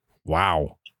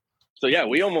 Wow. So, yeah,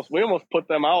 we almost put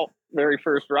them out very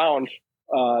first round.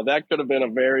 That could have been a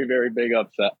very, very big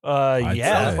upset. Yeah.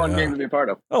 It was a fun game to be a part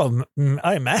of. Oh,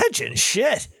 I imagine.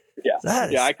 Shit.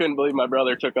 Yeah, I couldn't believe my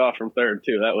brother took off from 3rd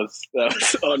too. That was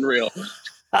unreal.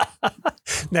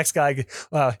 Next guy,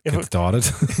 gets dotted.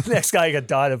 Next guy got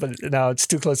dotted, but now it's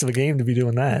too close of a game to be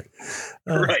doing that.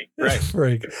 Right.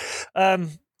 Right.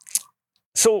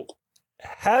 So,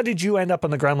 how did you end up on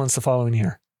the Gremlins the following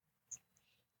year?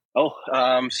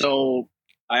 So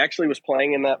I actually was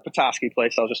playing in that Petoskey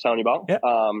place I was just telling you about. Yep.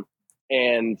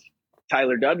 And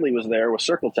Tyler Dudley was there with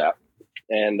Circle Tap,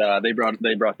 and they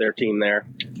brought their team there.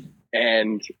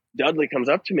 And Dudley comes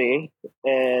up to me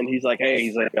and he's like, hey,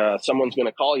 someone's going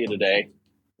to call you today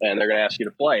and they're going to ask you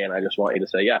to play. And I just want you to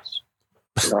say yes.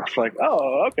 And I was like,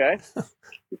 oh, okay.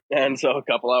 And so a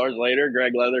couple hours later,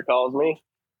 Greg Leather calls me,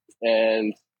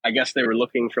 and I guess they were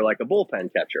looking for like a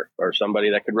bullpen catcher or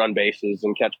somebody that could run bases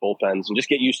and catch bullpens and just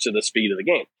get used to the speed of the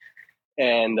game.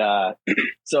 And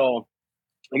so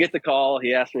I get the call.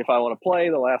 He asked me if I want to play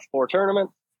the last 4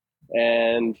 tournaments.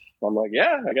 And I'm like,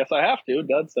 yeah, I guess I have to.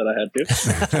 Dud said I had to.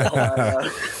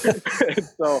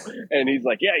 And he's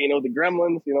like, yeah, the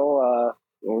Gremlins,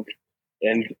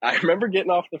 and I remember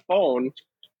getting off the phone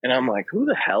and I'm like, who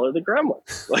the hell are the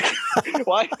Gremlins? Like,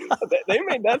 why? They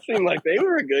made that seem like they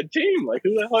were a good team. Like,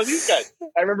 who the hell are these guys?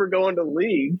 I remember going to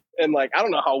league and I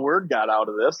don't know how word got out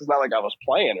of this. It's not like I was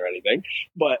playing or anything,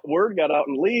 but word got out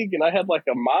in league, and I had like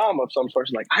a mom of some sort.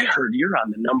 She's like, I heard you're on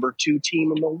the number 2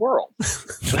 team in the world.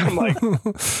 And I'm like,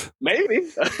 maybe.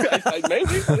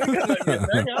 Maybe.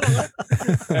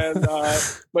 And,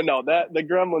 but no, the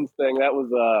Gremlins thing, that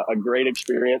was a great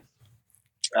experience.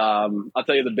 I'll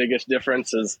tell you the biggest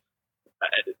difference is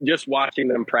just watching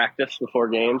them practice before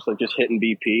games, like just hitting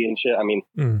BP and shit. I mean,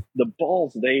 the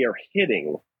balls they are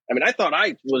hitting. I mean, I thought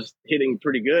I was hitting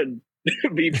pretty good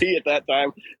BP at that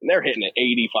time, and they're hitting it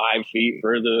 85 feet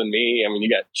further than me. I mean, you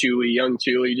got young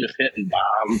Chewy just hitting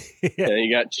bombs, and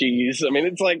you got Cheese. I mean,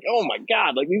 it's like, oh my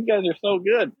God, like these guys are so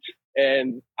good.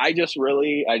 And I just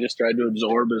tried to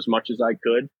absorb as much as I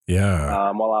could.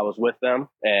 Yeah. While I was with them.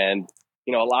 And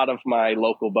a lot of my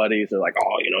local buddies are like,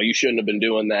 oh, you shouldn't have been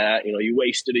doing that. You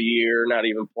wasted a year not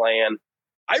even playing.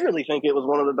 I really think it was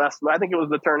one of the best. I think it was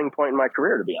the turning point in my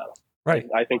career, to be honest. Right.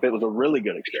 I think that was a really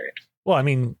good experience. Well, I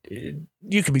mean,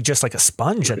 you could be just like a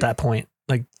sponge at that point.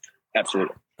 Like,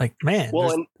 absolutely. Like, man.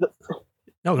 Well, and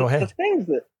no, go ahead.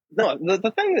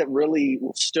 The thing that really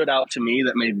stood out to me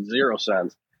that made zero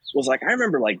sense was like, I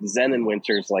remember like Zen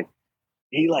Winters, like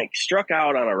he like struck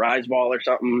out on a rise ball or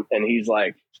something. And he's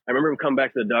like, I remember him coming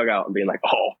back to the dugout and being like,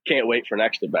 oh, can't wait for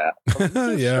next at bat.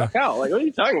 Yeah. Struck out. Like, what are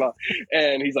you talking about?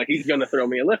 And he's like, he's going to throw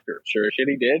me a lifter. Sure as shit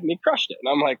he did. And he crushed it.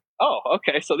 And I'm like, oh,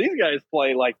 okay. So these guys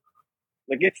play like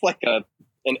it's like an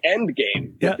end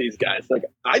game with these guys. Like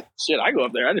I go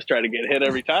up there. I just try to get hit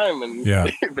every time. And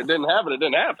if it didn't happen, it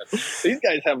didn't happen. These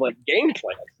guys have like game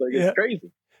plans. Like it's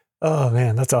crazy. Oh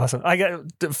man, that's awesome. I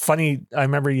got funny. I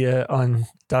remember you on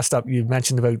Dust Up, you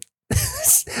mentioned about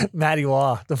Matty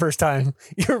Law the first time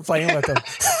you were playing with him.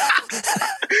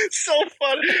 So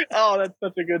funny. Oh, that's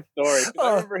such a good story.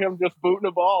 I remember him just booting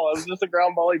a ball. It was just a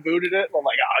ground ball. He booted it. And I'm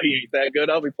like, oh, he ain't that good.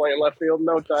 I'll be playing left field in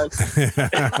no time.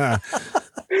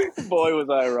 Boy, was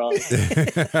I wrong.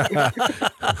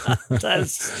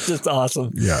 That's just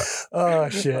awesome. Yeah. Oh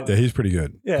shit. Yeah, he's pretty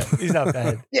good. Yeah, he's not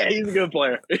bad. Yeah, he's a good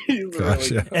player. He's really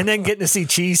Gotcha. good. And then getting to see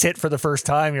Cheese hit for the first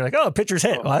time, you're like, oh, pitcher's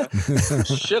hit. What?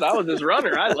 Shit, I was his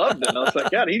runner. I loved it. I was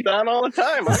like, God, he's on all the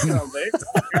time.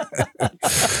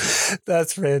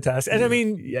 That's fantastic. And I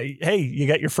mean, hey, you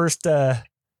got your first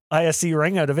ISC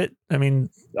ring out of it. I mean,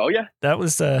 Oh yeah. that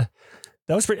was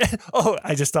pretty. Oh,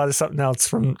 I just thought of something else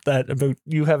from that about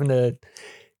you having to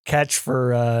catch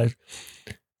for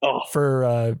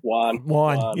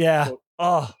Juan. Yeah.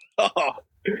 Oh,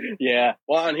 yeah.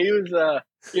 Juan, he was,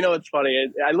 it's funny.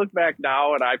 I look back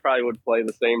now and I probably would play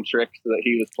the same tricks that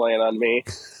he was playing on me.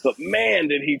 But man,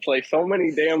 did he play so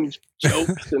many damn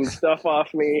jokes and stuff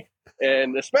off me.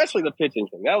 And especially the pitching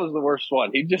thing. That was the worst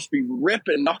one. He'd just be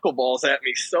ripping knuckleballs at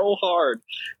me so hard.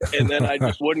 And then I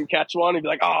just wouldn't catch one. He'd be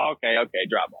like, oh, okay,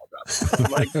 drop ball.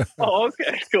 I'm like, oh,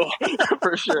 okay, cool.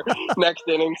 For sure. Next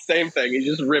inning, same thing. He's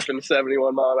just ripping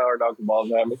 71-mile-an-hour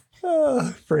knuckleballs at me.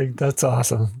 oh, frig, that's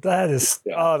awesome. That is,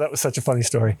 that was such a funny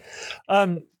story.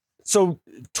 So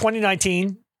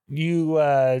 2019, you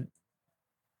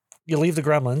leave the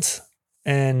Gremlins,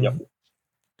 and Yep.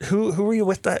 who were you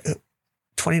with that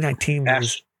 2019?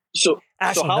 So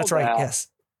Ashland, how that's right. that- Yes.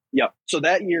 Yep. So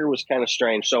that year was kind of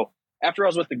strange. So after I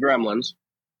was with the Gremlins,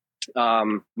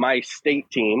 my state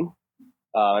team,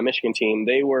 my Michigan team,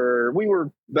 we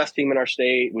were best team in our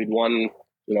state. We'd won,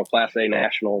 Class A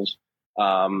nationals,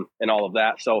 and all of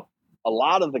that. So a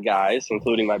lot of the guys,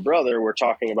 including my brother, were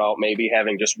talking about maybe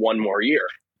having just one more year,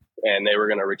 and they were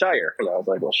going to retire. And I was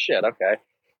like, well, shit, okay.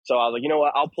 So I was like, you know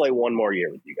what? I'll play one more year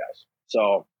with you guys.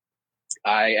 So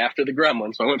after the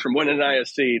Gremlins, I went from winning an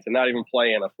ISC to not even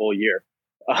playing a full year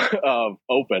of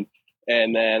open.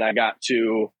 And then I got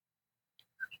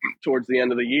towards the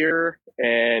end of the year,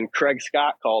 and Craig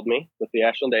Scott called me with the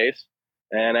Ashland A's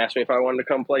and asked me if I wanted to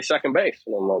come play second base.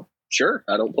 And I'm like, sure,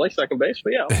 I don't play second base,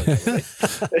 but yeah, I'll play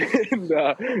second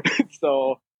base. And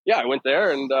so, yeah, I went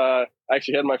there and I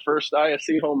actually had my first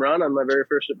ISC home run on my very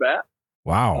first at bat.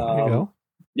 Wow. There you go.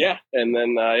 Yeah, and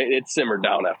then it simmered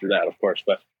down after that, of course.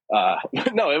 But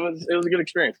no, it was a good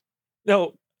experience.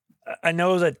 No, I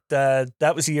know that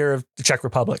that was the year of the Czech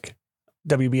Republic,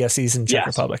 WBSC's in Czech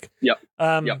Republic. Yep.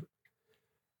 Yep.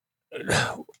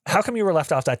 How come you were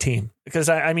left off that team? Because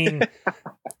I mean,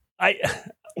 I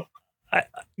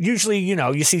usually,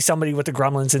 you see somebody with the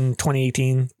Gremlins in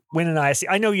 2018 win an ISC.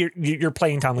 I know your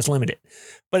playing time was limited,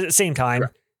 but at the same time,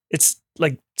 Correct. It's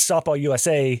like Softball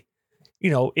USA.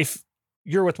 If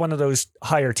you're with one of those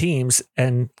higher teams,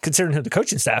 and considering who the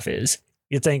coaching staff is,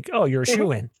 you'd think, oh, you're a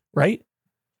shoe-in, right?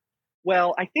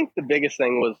 Well, I think the biggest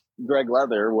thing was Greg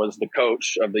Leather was the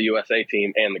coach of the USA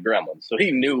team and the Gremlins. So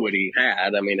he knew what he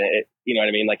had. I mean, you know what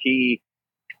I mean? Like he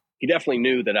definitely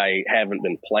knew that I haven't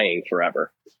been playing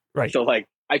forever. Right. So like,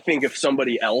 I think if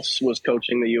somebody else was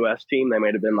coaching the US team, they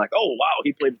might have been like, oh, wow,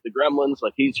 he played with the Gremlins.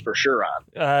 Like he's for sure on.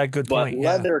 Good But point.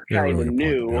 Leather kind of really good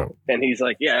knew, point, and he's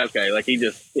like, yeah, okay. Like he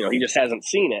just hasn't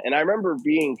seen it. And I remember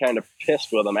being kind of pissed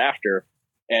with him after,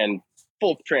 and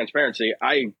full transparency,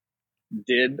 I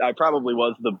probably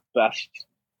was the best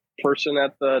person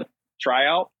at the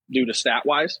tryout due to stat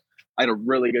wise. I had a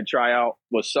really good tryout,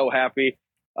 was so happy.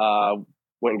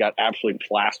 Went and got absolutely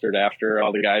plastered after.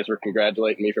 All the guys were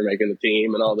congratulating me for making the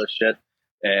team and all this shit.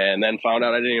 And then found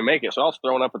out I didn't even make it. So I was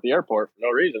thrown up at the airport for no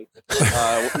reason.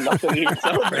 Nothing to even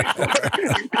celebrate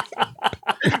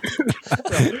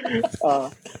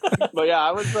for. But yeah,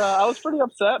 I was pretty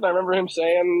upset. And I remember him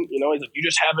saying, he's like,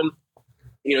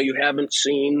 you haven't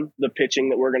seen the pitching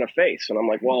that we're going to face. And I'm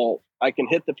like, well, I can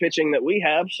hit the pitching that we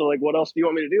have. So like, what else do you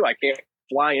want me to do? I can't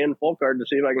fly in full card to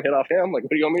see if I can hit off him. Like,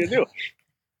 what do you want me to do?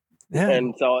 Yeah.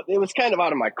 And so it was kind of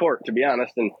out of my court, to be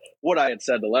honest. And what I had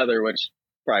said to Leather, which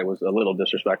probably was a little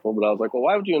disrespectful, but I was like, well,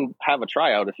 why would you have a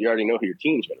tryout if you already know who your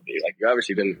team's going to be? Like, you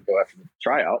obviously didn't go after the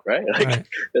tryout, right? Like, Right.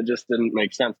 That just didn't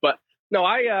make sense. But no,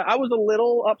 I was a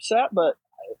little upset, but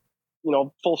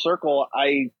full circle,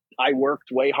 I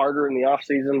worked way harder in the off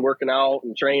season, working out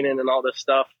and training and all this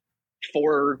stuff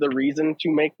for the reason to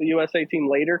make the USA team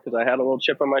later, because I had a little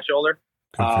chip on my shoulder.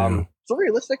 So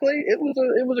realistically, it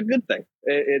was a good thing.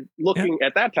 Looking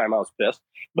at that time, I was pissed,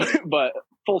 but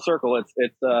full circle,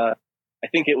 it's I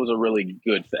think it was a really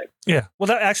good thing. Yeah. Well,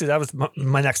 that was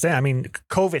my next thing. I mean,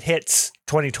 COVID hits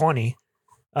 2020.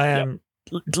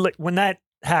 When that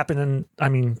happened, and I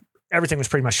mean, everything was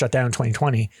pretty much shut down in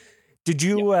 2020. Did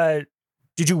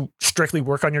you strictly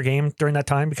work on your game during that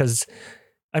time? Because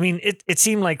I mean, it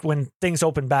seemed like when things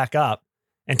opened back up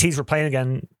and teams were playing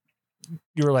again,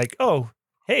 you were like, oh,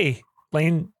 hey,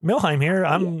 Blaine Milheim here.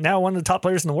 I'm now one of the top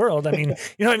players in the world. I mean,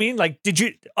 you know what I mean? Like,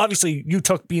 obviously you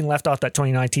took being left off that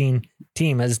 2019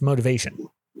 team as motivation.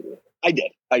 I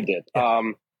did. Yeah.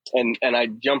 And I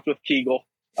jumped with Kegel,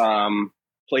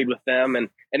 played with them. And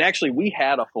actually we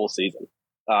had a full season,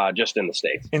 just in the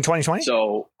States. In 2020?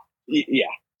 So yeah.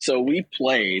 So we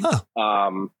played,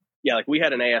 like we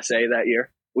had an ASA that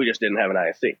year. We just didn't have an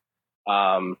ISC.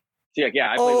 I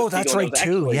played with that's Kegel, right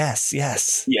too. Yes.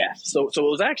 Yeah. So it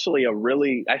was actually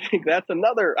I think that's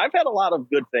I've had a lot of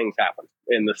good things happen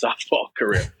in the softball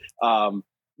career.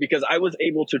 Because I was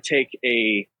able to take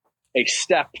a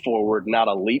step forward, not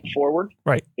a leap forward,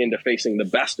 right, into facing the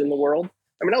best in the world.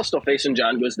 I mean, I was still facing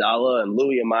John Guzdala and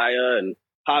Louis Amaya and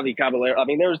Javi Caballero. I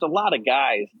mean, there was a lot of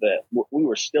guys that we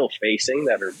were still facing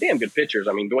that are damn good pitchers.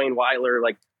 I mean, Dwayne Weiler,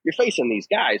 like, you're facing these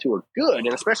guys who are good,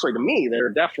 and especially to me, they're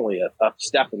definitely a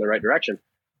step in the right direction.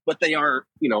 But they aren't,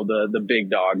 the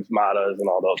big dogs, Matas, and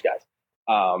all those guys.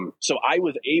 So I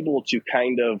was able to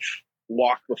kind of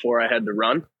walk before I had to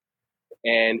run,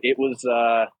 and it was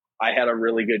I had a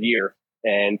really good year,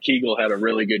 and Kegel had a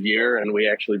really good year, and we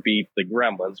actually beat the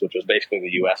Gremlins, which was basically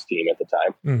the U.S. team at the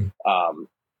time.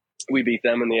 We beat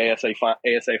them in the ASA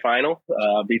final,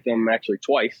 beat them actually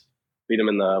twice, beat them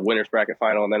in the winner's bracket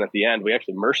final, and then at the end, we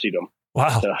actually mercied them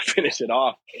to finish it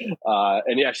off.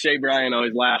 Shea Bryan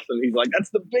always laughs, and he's like,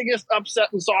 that's the biggest upset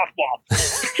in softball.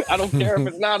 I don't care if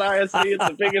it's not ISC, it's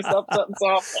the biggest upset in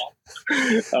softball.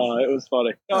 It was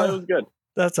funny. Oh, it was good.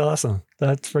 That's awesome.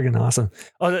 That's friggin' awesome.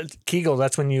 Oh, Kegel,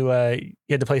 that's when you had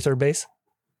to play third base?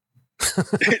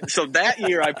 So that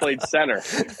year I played center.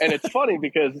 And it's funny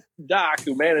because Doc,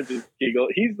 who manages Kegel,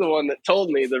 he's the one that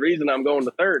told me the reason I'm going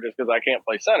to third is because I can't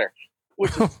play center.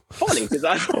 Which is funny because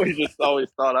I've always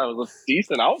thought I was a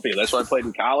decent outfielder. That's why I played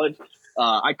in college.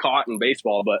 I caught in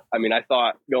baseball, but I mean, I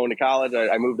thought going to college,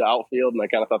 I moved to outfield, and I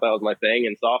kind of thought that was my thing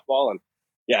in softball. And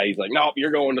yeah, he's like, nope,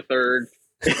 you're going to third.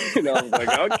 I was like,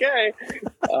 okay.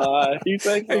 You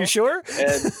think so? Are you sure?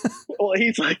 And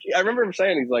he's like, I remember him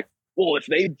saying, he's like, well, if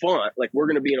they bunt, like, we're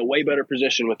going to be in a way better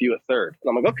position with you at third. And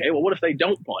I'm like, okay, well, what if they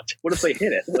don't bunt? What if they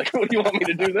hit it? Like, what do you want me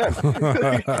to do then?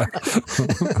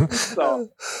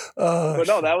 But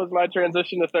no, that was my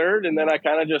transition to third. And then I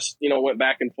kind of just, went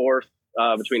back and forth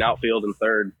between outfield and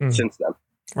third since then.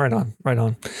 Right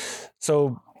on.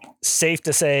 So safe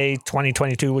to say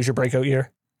 2022 was your breakout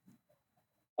year?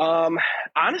 No,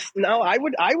 I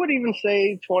would even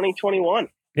say 2021.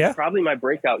 Yeah, probably my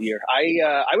breakout year.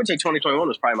 I would say 2021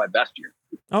 was probably my best year.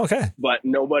 Okay, but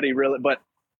nobody really. But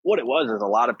what it was is a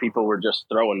lot of people were just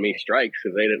throwing me strikes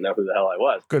because they didn't know who the hell I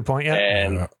was. Good point. Yeah,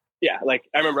 and like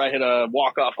I remember I hit a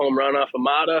walk-off home run off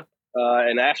Amada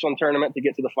in Ashland tournament to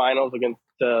get to the finals against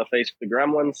face the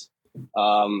Gremlins.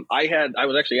 I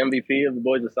was actually MVP of the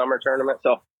Boys of Summer tournament,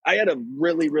 so I had a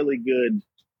really, really good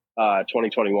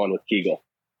 2021 with Kegel.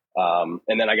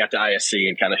 And then I got to ISC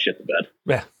and kind of shit the bed.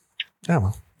 Yeah. Oh,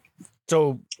 well.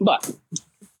 So, but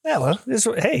yeah, well,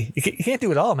 hey, you can't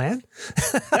do it all, man.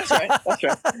 That's right.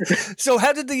 So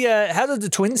how did the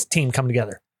Twins team come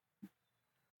together?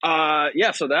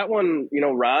 So that one,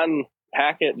 Ron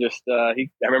Hackett I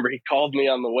remember he called me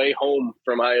on the way home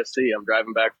from ISC. I'm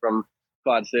driving back from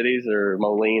Quad Cities or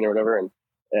Moline or whatever.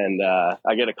 And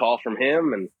I get a call from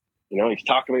him, and, he's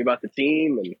talking to me about the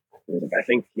team, and I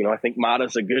think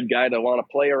Mata's a good guy to want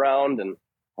to play around. And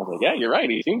I was like, yeah, you're right.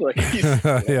 He seems like he's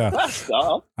best.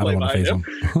 I'll play by him.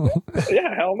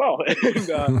 Yeah, hell no.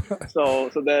 And,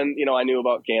 so then, I knew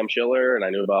about Cam Schiller, and I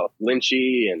knew about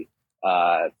Lynchy and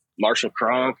Marshall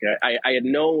Cronk. I had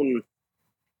known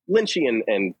Lynchy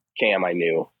and Cam, I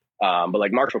knew. But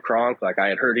like Marshall Cronk, like I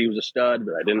had heard he was a stud,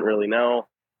 but I didn't really know.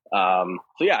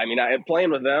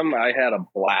 Playing with them, I had a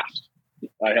blast.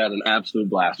 I had an absolute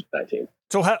blast with that team.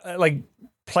 So how, like,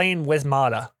 playing with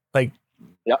Mata, like,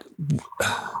 yep.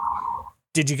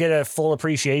 Did you get a full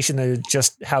appreciation of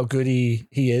just how good he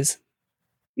is?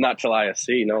 Not till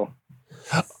ISC, no.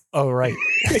 Oh, right.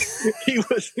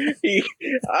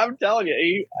 I'm telling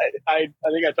you, I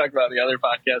think I talked about it in the other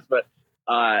podcast, but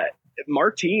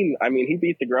Martine, I mean, he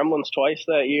beat the Gremlins twice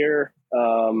that year.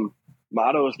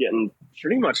 Mata was getting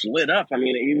pretty much lit up. I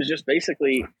mean, he was just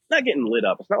basically not getting lit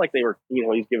up. It's not like they were,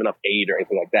 he's giving up 8 or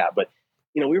anything like that, but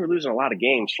we were losing a lot of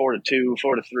games, 4-2,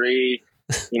 4-3,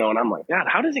 and I'm like, God,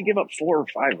 how does he give up 4 or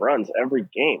 5 runs every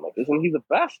game? Like, isn't he the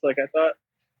best? Like, I thought,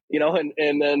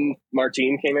 and then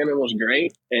Martine came in and was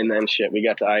great. And then we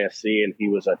got to ISC and he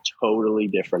was a totally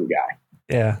different guy.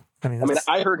 Yeah.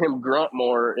 I heard him grunt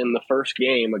more in the first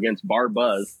game against Bar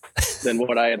Buzz than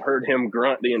what I had heard him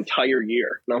grunt the entire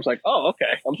year. And I was like, oh,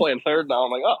 okay. I'm playing third now.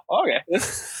 I'm like, oh, okay.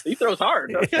 He throws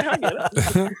hard. Okay, I get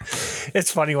it.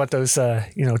 It's funny what those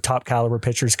top caliber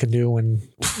pitchers can do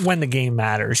when the game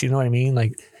matters. You know what I mean?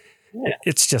 Like,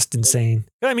 it's just insane.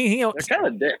 I mean, they're kind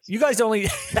of dicks. You guys only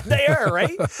they are,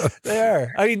 right? They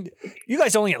are. I mean, you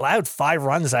guys only allowed 5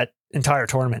 runs that entire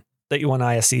tournament that you won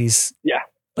ISCs. Yeah,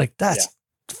 like that's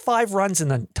 5 runs in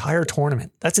the entire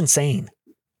tournament. That's insane.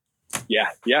 Yeah,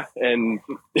 and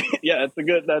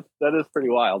that is pretty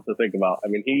wild to think about. I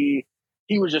mean, he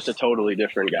was just a totally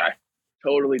different guy.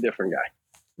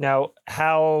 Now,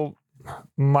 how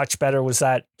much better was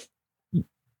that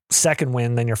second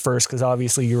win than your first? Because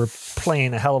obviously you were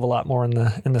playing a hell of a lot more in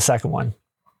the second one.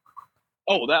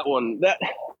 Oh, that one,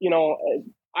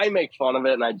 I make fun of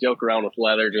it and I joke around with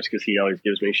Leather just because he always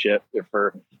gives me shit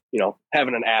for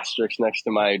having an asterisk next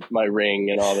to my ring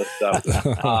and all this stuff.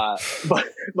 But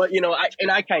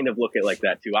I kind of look at it like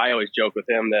that too. I always joke with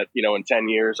him that in 10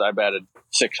 years I batted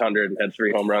 600 and had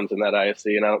 3 home runs in that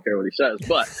ISC, and I don't care what he says.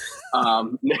 But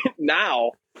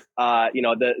now,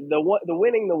 the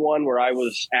winning the one where I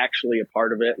was actually a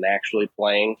part of it and actually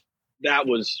playing, that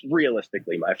was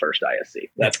realistically my first ISC.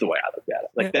 That's the way I look at it.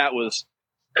 Like that was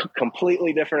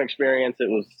completely different experience. It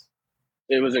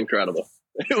was incredible.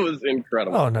 It was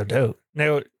incredible. Oh, no doubt.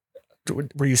 Now,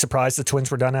 were you surprised the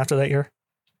Twins were done after that year?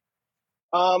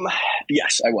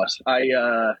 Yes, I was.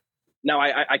 I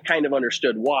kind of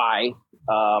understood why,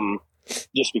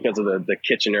 just because of the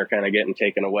Kitchener kind of getting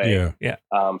taken away,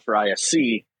 for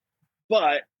ISC.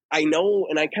 But I know,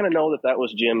 and I kind of know that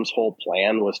was Jim's whole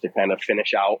plan, was to kind of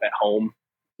finish out at home,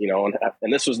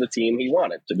 and this was the team he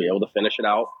wanted to be able to finish it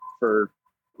out for,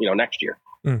 next year.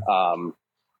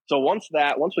 So once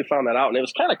we found that out, and it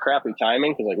was kind of crappy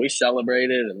timing because we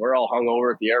celebrated and we're all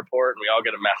hungover at the airport, and we all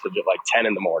get a message at 10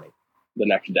 in the morning the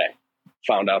next day.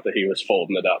 Found out that he was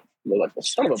folding it up. We're like, well,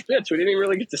 son of a bitch, we didn't even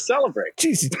really get to celebrate.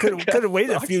 Jeez, you could have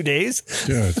waited a few days.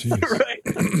 Yeah, geez.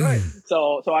 right.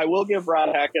 So I will give Ron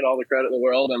Hackett all the credit in the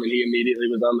world. I mean, he immediately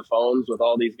was on the phones with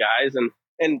all these guys, and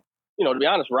to be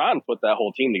honest, Ron put that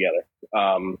whole team together.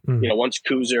 Once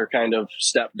Kuzer kind of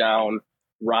stepped down,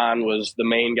 Ron was the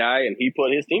main guy, and he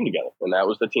put his team together, and that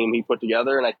was the team he put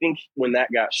together. And I think when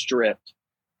that got stripped,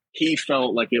 he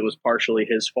felt like it was partially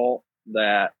his fault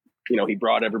that he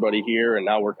brought everybody here, and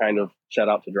now we're kind of set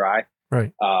out to dry.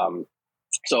 Right.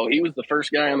 So he was the first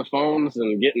guy on the phones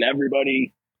and getting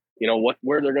everybody,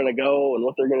 where they're going to go and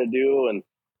what they're going to do. And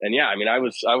yeah, I mean, I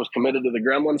was committed to the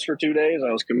Gremlins for 2 days.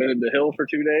 I was committed to Hill for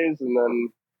 2 days. And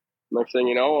then next thing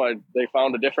you know, they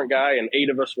found a different guy, and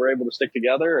 8 of us were able to stick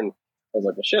together. And I was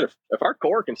like, well, shit, if our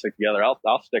core can stick together, I'll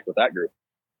stick with that group.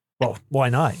 Well, why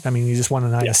not? I mean, you just won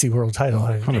an ISC World title.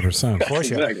 100%. Of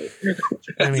course, exactly.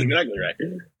 That's exactly right.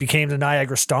 Became the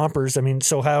Niagara Stompers. I mean,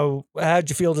 so how'd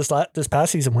you feel this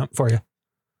past season went for you?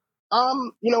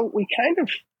 We kind of,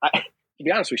 to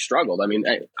be honest, we struggled. I mean,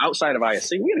 outside of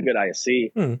ISC, we had a good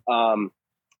ISC.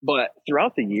 But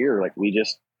throughout the year, we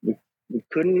just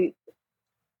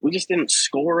didn't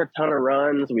score a ton of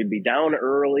runs. We'd be down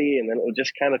early, and then it would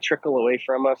just kind of trickle away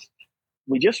from us.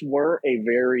 We just weren't a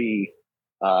very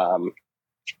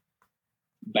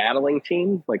battling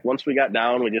team. Once we got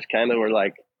down, we just kind of were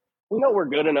like, we know we're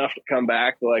good enough to come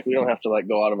back, but we don't have to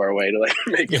go out of our way to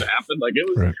make it happen.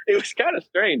 It was kind of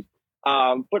strange.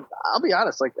 But I'll be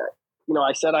honest, I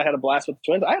said I had a blast with the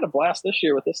Twins. I had a blast this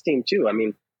year with this team too. I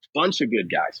mean, bunch of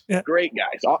good guys, great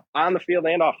guys on the field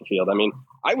and off the field. I mean,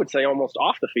 I would say almost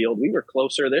off the field, we were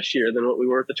closer this year than what we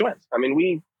were at the Twins. I mean,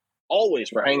 we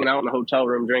always were hanging out in the hotel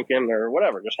room, drinking or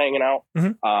whatever, just hanging out.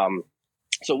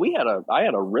 So I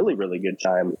had a really, really good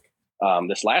time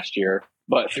this last year,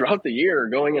 but throughout the year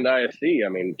going into ISC, I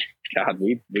mean, God,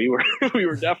 we were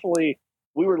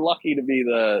lucky to be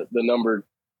the number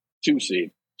 2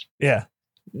 seed. Yeah.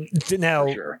 Now,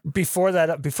 before the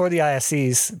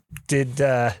ISCs, did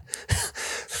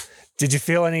you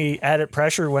feel any added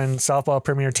pressure when Softball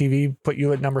Premier TV put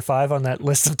you at number 5 on that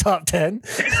list of top 10?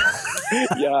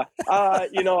 Yeah.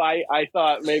 I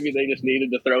thought maybe they just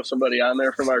needed to throw somebody on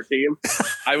there from our team.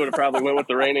 I would have probably went with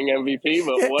the reigning MVP,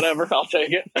 but whatever, I'll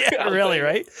take it. Yeah, really,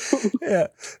 right? Yeah.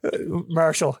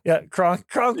 Marshall. Yeah. Kronk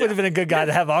would have been a good guy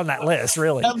to have on that list,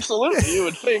 really. Absolutely. You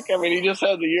would think. I mean, he just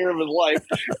had the year of his life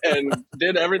and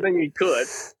did everything he could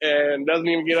and doesn't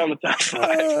even get on the top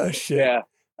 5. Oh, shit. Yeah.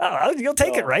 Oh, you'll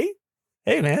take it, right?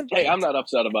 Hey, man. Hey, I'm not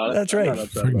upset about it. That's right.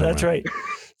 That's right.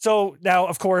 So now,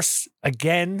 of course,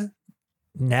 again,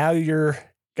 now your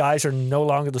guys are no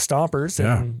longer the Stompers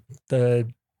and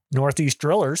the Northeast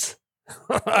Drillers.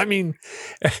 I mean,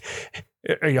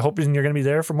 are you hoping you're going to be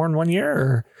there for more than 1 year?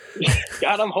 Or?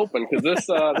 God, I'm hoping, because this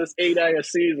 8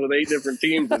 ISCs with 8 different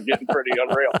teams is getting pretty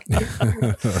unreal.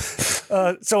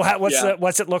 So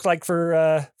what's it look like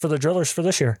for the Drillers for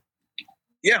this year?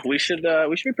 Yeah, we should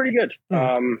be pretty good.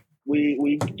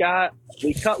 We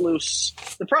cut loose.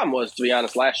 The problem was, to be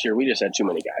honest, last year we just had too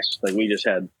many guys. Like we just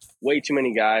had way too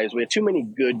many guys. We had too many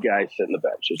good guys sitting the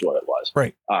bench is what it was.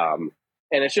 Right.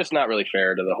 And it's just not really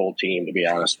fair to the whole team, to be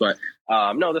honest. But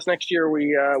no, this next year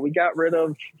we got rid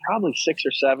of probably 6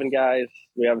 or 7 guys.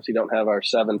 We obviously don't have our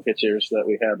 7 pitchers that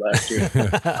we had last year.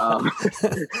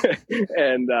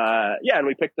 And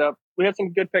we had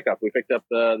some good pickup. We picked up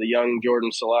the young Jordan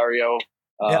Solario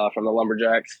from the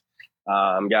Lumberjacks.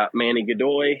 Got Manny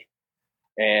Godoy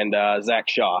and Zach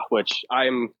Shaw, which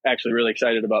I'm actually really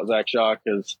excited about Zach Shaw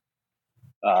because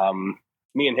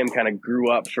me and him kind of grew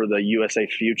up for the USA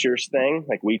Futures thing.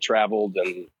 Like we traveled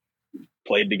and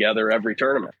played together every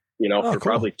tournament, for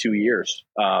probably 2 years.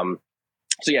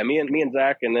 So yeah, me and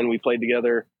Zach, and then we played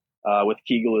together with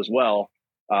Kegel as well.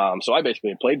 So I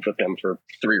basically played with him for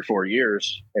 3 or 4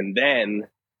 years, and then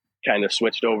kind of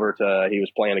switched over to he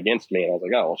was playing against me, and I was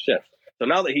like, oh well, shit. So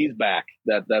now that he's back,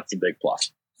 that's a big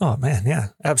plus. Oh man, yeah,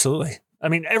 absolutely. I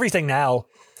mean, everything now.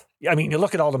 I mean, you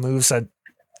look at all the moves that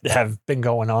have been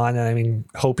going on, and I mean,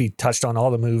 Hopey touched on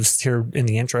all the moves here in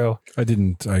the intro. I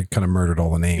didn't. I kind of murdered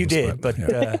all the names. You did, but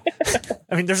yeah.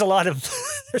 I mean, there's a lot of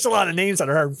names that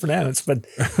are hard to pronounce. But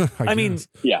I mean,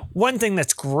 yeah, one thing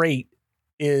that's great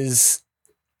is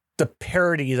the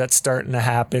parity that's starting to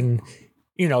happen.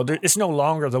 It's no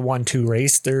longer the 1-2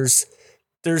 race. There's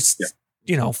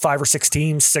 5 or 6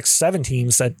 teams, 6, 7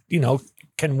 teams that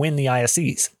can win the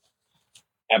ISCs.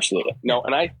 Absolutely. No,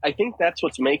 and I think that's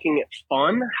what's making it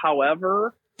fun.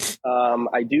 However,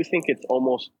 I do think it's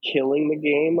almost killing the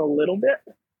game a little bit,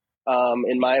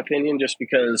 in my opinion, just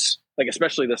because, like,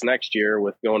 especially this next year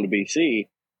with going to BC,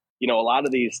 a lot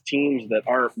of these teams that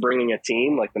aren't bringing a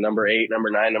team, like the number 8,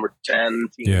 number 9, number 10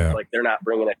 teams, like they're not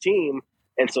bringing a team.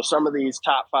 And so some of these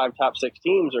top 5, top 6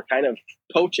 teams are kind of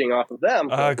poaching off of them.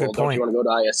 Good point. Don't you want to go to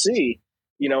ISC?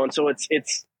 And so it's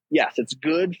yes, it's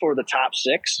good for the top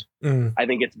 6. I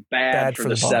think it's bad for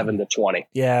the 7 to 20.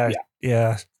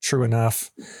 Yeah. True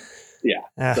enough.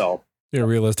 Yeah. So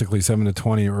realistically, 7 to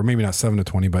 20, or maybe not 7 to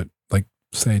 20, but like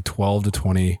say 12 to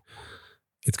 20.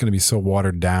 It's going to be so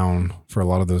watered down for a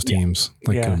lot of those teams.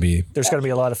 There's going to be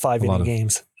a lot of 5-inning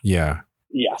games. Yeah.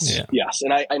 Yes.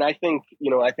 And I think,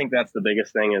 I think that's the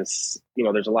biggest thing is,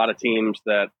 there's a lot of teams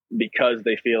that because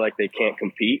they feel like they can't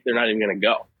compete, they're not even going to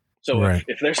go. So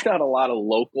if there's not a lot of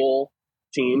local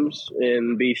teams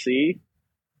in BC,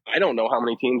 I don't know how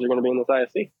many teams are going to be in this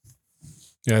ISC.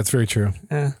 Yeah, it's very true.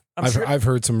 I've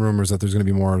heard some rumors that there's going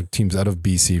to be more teams out of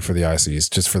BC for the ISCs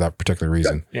just for that particular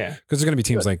reason. Yeah. Because there's going to be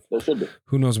teams like,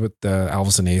 who knows what the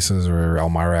Alvison Aces or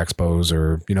Elmira Expos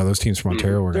or, those teams from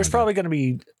Ontario. There's probably going to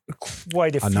be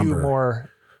quite a few number. More.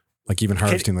 Like even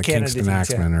Harvesting, like Kingston,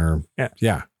 Axman, or it's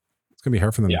going to be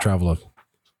hard for them to travel.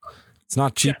 It's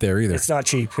not cheap there either. It's not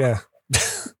cheap. Yeah.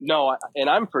 No, and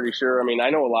I'm pretty sure. I mean, I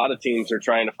know a lot of teams are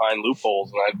trying to find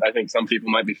loopholes, and I think some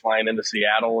people might be flying into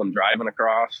Seattle and driving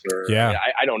across. Or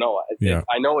I don't know.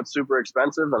 I know it's super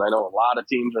expensive, and I know a lot of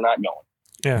teams are not going.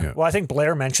 Yeah. Well, I think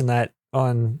Blair mentioned that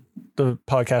on the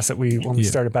podcast that when we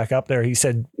started back up there. He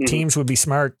said teams would be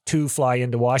smart to fly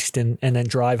into Washington and then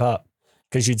drive up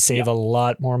because you'd save a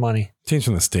lot more money. Teams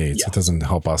from the States. It doesn't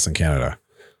help us in Canada.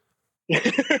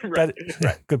 Right.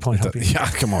 Good point. Yeah,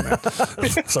 come on, man.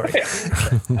 Sorry.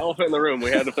 Elephant in the room.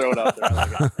 We had to throw it out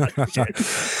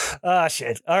there.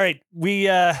 Shit. All right.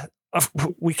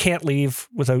 We can't leave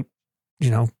without,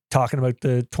 talking about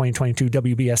the 2022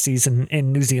 WBSCs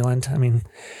in New Zealand. I mean,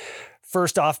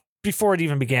 first off, before it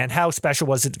even began, how special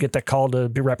was it to get that call to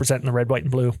be representing the red, white,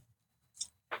 and blue?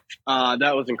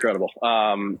 That was incredible.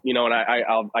 And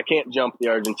I can't jump the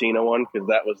Argentina one because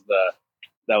that was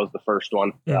the first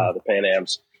one, the Pan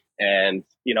Ams. And,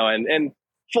 and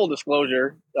full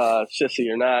disclosure,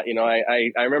 sissy or not,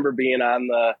 I remember being on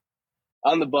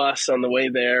the bus on the way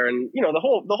there and, the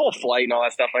whole flight and all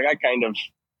that stuff. Like I kind of,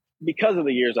 because of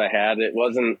the years I had, it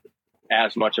wasn't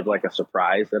as much of like a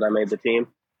surprise that I made the team.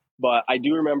 But I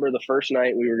do remember the first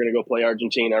night we were going to go play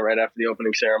Argentina right after the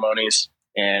opening ceremonies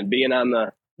and being on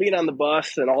the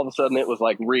bus, and all of a sudden it was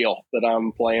like real that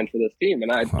I'm playing for this team.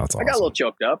 And I got a little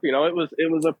choked up. It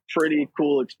was a pretty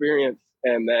cool experience.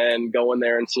 And then going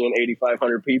there and seeing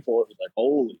 8,500 people, it was like,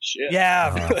 holy shit.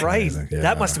 Yeah, right. Yeah.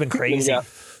 That must have been crazy. And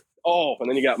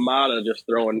then you got Mata just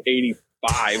throwing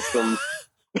 85 from.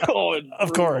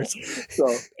 Of course. So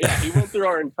he went through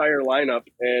our entire lineup,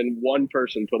 and one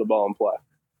person put a ball in play.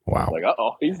 Wow. Like,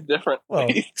 he's different. Well,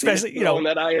 especially, he's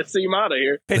that ISC Mata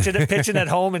here. Pitching at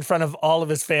home in front of all of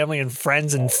his family and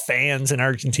friends and fans in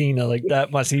Argentina. Like that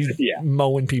he's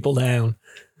mowing people down.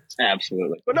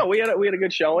 Absolutely. But no, we had a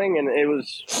good showing, and it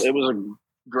was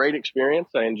great experience.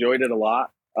 I enjoyed it a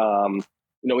lot.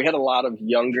 We had a lot of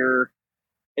younger,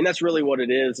 and that's really what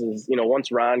it is,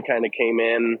 once Ron kind of came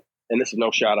in, and this is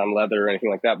no shot on Leather or anything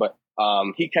like that, but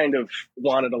he kind of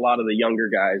wanted a lot of the younger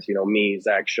guys, me,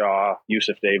 Zach Shaw,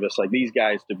 Yusuf Davis, like these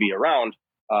guys to be around.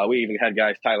 We even had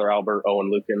guys, Tyler Albert,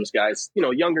 Owen Lukens, guys,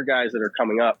 younger guys that are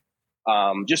coming up,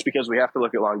 just because we have to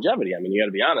look at longevity. I mean, you got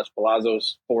to be honest,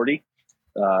 Palazzo's 40,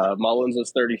 Mullins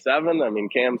is 37. I mean,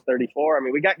 Cam's 34. I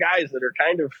mean, we got guys that are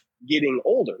kind of getting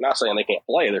older, not saying they can't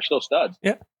play. They're still studs.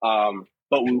 Yeah.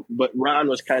 But Ron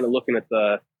was kind of looking at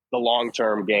the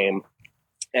long-term game.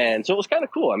 And so it was kind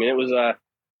of cool. I mean, it was,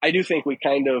 I do think we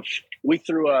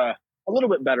threw a little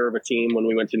bit better of a team when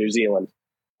we went to New Zealand.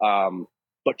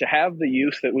 But to have the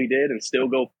youth that we did and still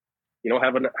go,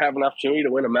 have an opportunity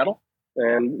to win a medal,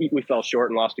 and we fell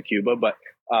short and lost to Cuba, but,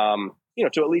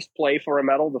 to at least play for a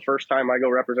medal the first time I go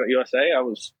represent USA, I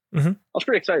was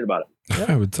pretty excited about it.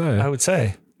 Yeah. I would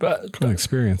say, but good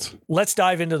experience. Let's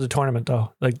dive into the tournament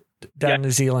though, like down in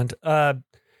New Zealand. I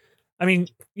mean,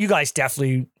 you guys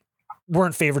definitely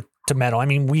weren't favored to medal. I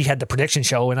mean, we had the prediction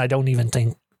show, and I don't even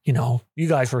think, you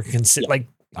guys were like,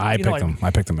 I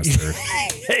picked them as third.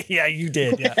 Yeah, you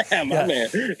did. Yeah. My man.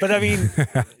 But I mean,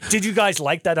 did you guys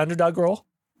like that underdog role?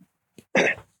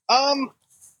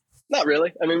 Not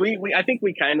really. I mean, I think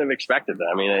we kind of expected that.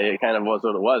 I mean, it kind of was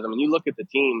what it was. I mean, you look at the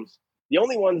teams, the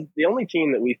only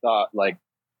team that we thought like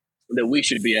that we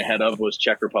should be ahead of was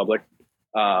Czech Republic.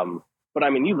 But I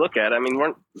mean, you look at,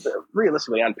 we're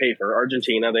realistically on paper,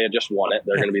 Argentina, they had just won it.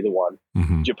 They're going to be the one.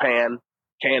 Mm-hmm. Japan,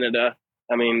 Canada.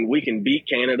 I mean, we can beat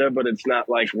Canada, but it's not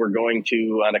like we're going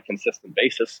to on a consistent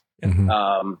basis. Mm-hmm.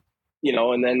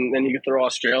 And then you could throw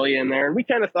Australia in there, and we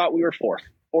kind of thought we were fourth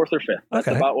or fifth. That's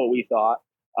about what we thought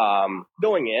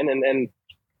going in. And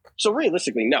so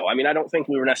realistically, no. I mean, I don't think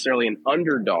we were necessarily an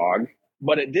underdog,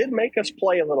 but it did make us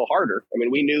play a little harder. I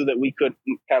mean, we knew that we could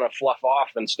kind of fluff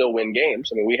off and still win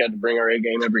games. I mean, we had to bring our A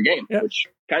game every game, which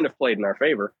kind of played in our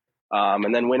favor.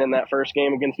 And then winning that first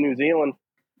game against New Zealand,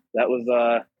 that was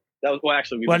well,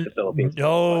 actually, we beat the Philippines.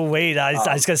 No, wait. I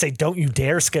was going to say, don't you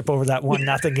dare skip over that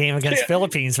 1-0 game against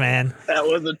Philippines, man. That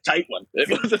was a tight one.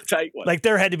 It was a tight one. Like,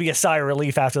 there had to be a sigh of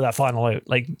relief after that final out.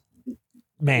 Like,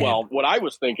 man. Well, what I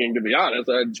was thinking, to be honest,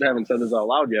 I haven't said this out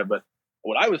loud yet, but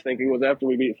what I was thinking was after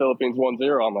we beat Philippines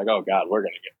 1-0, I'm like, oh, God, we're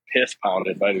going to get piss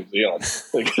pounded by New Zealand.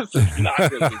 Like, this is not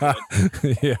going to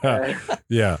be good.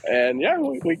 Yeah. And,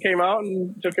 we came out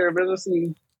and took care of business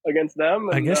and against them.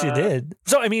 And, I guess you did.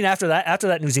 So, I mean, after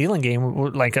that New Zealand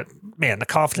game, like, man, the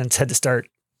confidence had to start,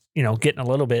 getting a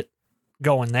little bit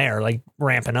going there, like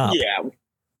ramping up. Yeah.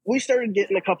 We started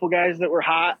getting a couple guys that were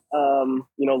hot.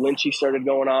 Lynchy started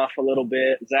going off a little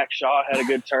bit. Zach Shaw had a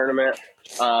good tournament.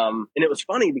 And it was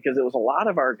funny because it was a lot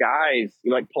of our guys,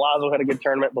 like Palazzo had a good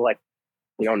tournament, but like,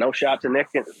 no shot to Nick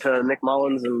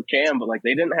Mullins and Cam, but like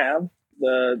they didn't have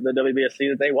the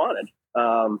WBSC that they wanted.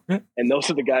 And those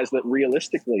are the guys that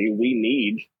realistically we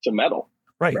need to medal.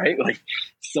 Right. Like,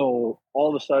 so all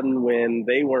of a sudden when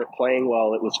they weren't playing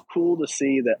well, it was cool to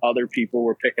see that other people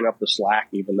were picking up the slack,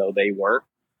 even though they weren't,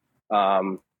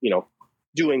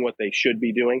 doing what they should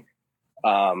be doing.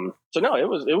 So no, it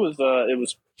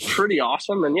was pretty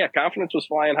awesome. And confidence was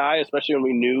flying high, especially when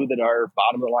we knew that our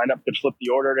bottom of the lineup could flip the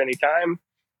order at any time.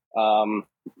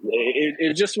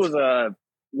 It just was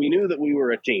we knew that we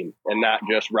were a team and not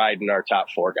just riding our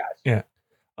top four guys. Yeah.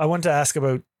 I wanted to ask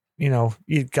about,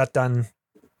 you got done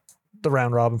the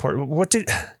round robin part. What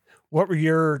were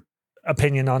your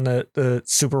opinion on the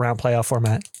super round playoff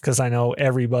format? Because I know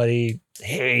everybody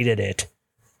hated it.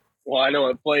 Well, I know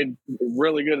it played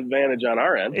really good advantage on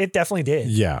our end. It definitely did.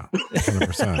 Yeah,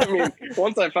 100%. I mean,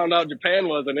 once I found out Japan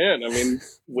wasn't in,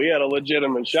 we had a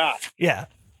legitimate shot. Yeah.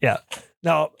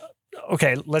 Now,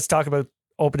 okay, let's talk about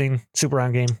opening super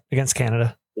round game against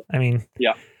Canada.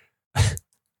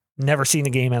 Never seen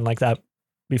a game end like that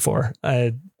before.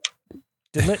 Did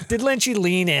Lynchy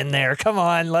lean in there? Come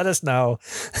on, let us know.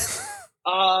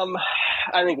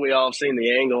 I think we all have seen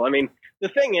the angle. The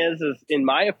thing is in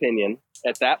my opinion,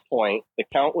 at that point, the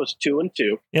count was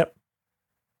 2-2. Yep.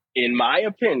 In my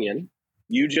opinion,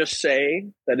 you just say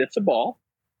that it's a ball.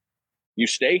 You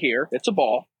stay here, it's a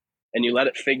ball, and you let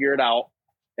it figure it out,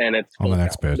 and it's on the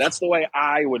next pitch. That's the way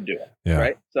I would do it. Yeah.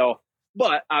 Right. So,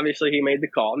 but obviously he made the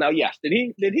call. Now, yes, did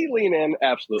he lean in?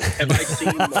 Absolutely. Have I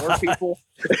seen more people?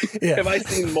 Have I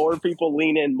seen more people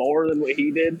lean in more than what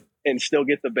he did and still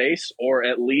get the base, or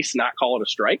at least not call it a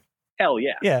strike? Hell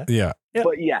yeah. Yeah.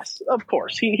 But yes, of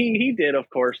course, he did, of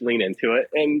course, lean into it,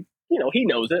 and he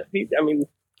knows it.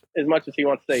 As much as he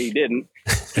wants to say he didn't,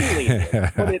 ceiling,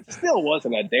 but it still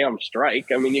wasn't a damn strike.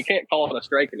 I mean, you can't call it a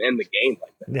strike and end the game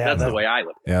like that. Yeah, that's the way I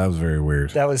look at it. Yeah, that was very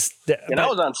weird. That was, And I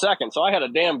was on second, so I had a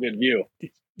damn good view.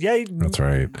 yeah, That's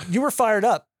right. you were fired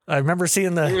up. I remember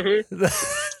seeing the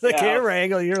the camera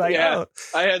angle. You're like, yeah, oh.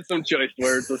 I had some choice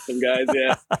words with some guys.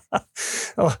 Yeah,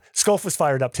 Oh, Sculf was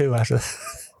fired up too after.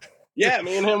 yeah.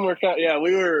 Me and him were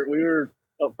we were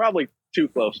probably too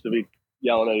close to be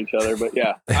yelling at each other, but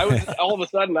yeah, I was all of a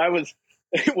sudden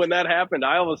when that happened,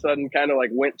 I all of a sudden kind of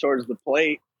like went towards the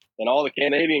plate. And all the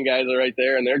Canadian guys are right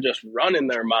there, and they're just running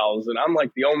their mouths. And I'm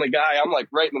like the only guy. I'm like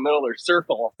right in the middle of their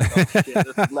circle. Oh, shit,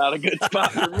 this is not a good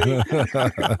spot for me.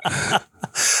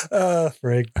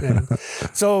 Frig. Man.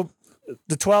 So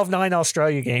the 12-9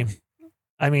 Australia game.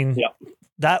 I mean,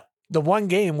 that the one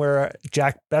game where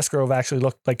Jack Besgrove actually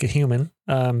looked like a human.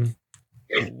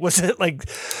 Was it like?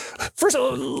 First of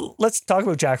all, let's talk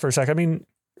about Jack for a second. I mean,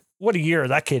 what a year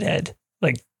that kid had.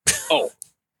 Like, oh,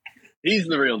 he's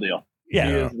the real deal. Yeah,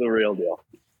 he is the real deal.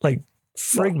 Like,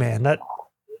 frig, man, that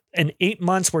in 8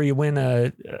 months where you win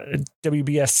a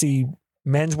WBSC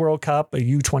Men's World Cup, a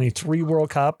U23 World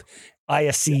Cup,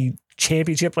 ISC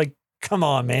Championship. Like, come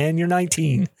on, man, you're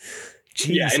 19.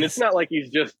 Jesus. Yeah, and it's not like he's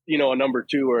just a number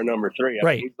 2 or a number 3.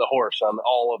 Right, he's the horse on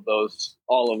all of those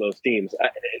teams.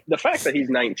 The fact that he's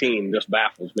 19 just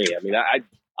baffles me. I mean,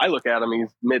 I look at him, he's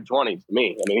mid-20s to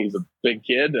me. I mean, he's a big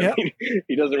kid. Yep. I mean,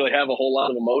 he doesn't really have a whole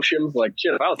lot of emotions. Like,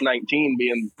 shit, if I was 19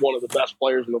 being one of the best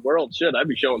players in the world, shit, I'd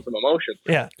be showing some emotion.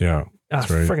 Yeah. Yeah.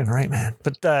 That's right. Friggin' right, man.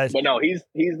 But no, he's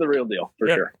the real deal, for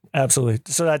sure. Absolutely.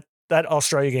 So that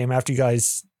Australia game, after you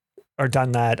guys are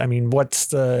done that, I mean, what's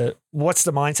the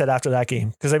mindset after that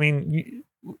game? Because, I mean,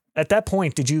 at that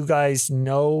point, did you guys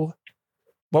know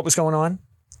what was going on?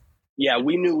 Yeah,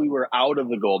 we knew we were out of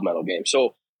the gold medal game.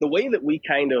 So the way that we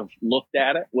kind of looked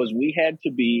at it was we had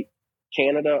to beat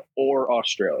Canada or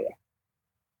Australia,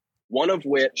 one of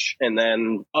which, and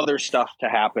then other stuff to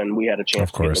happen, we had a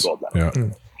chance to get the gold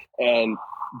medal. Yeah.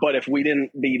 But if we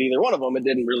didn't beat either one of them, it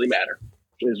didn't really matter.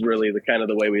 Is really the kind of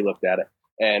the way we looked at it.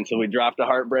 And so we dropped a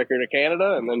heartbreaker to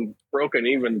Canada, and then broke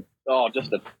an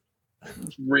just a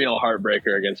real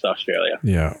heartbreaker against Australia.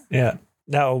 Yeah. Yeah.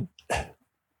 Now,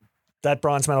 that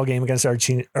bronze medal game against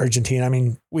Argentina, I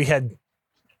mean, we had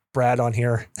Brad on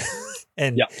here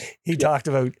and he talked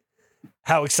about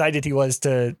how excited he was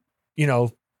to,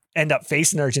 end up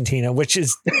facing Argentina, which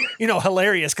is,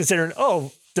 hilarious considering,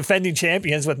 defending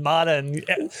champions with Mata and,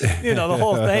 the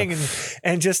whole thing.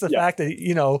 And just the fact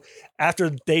that,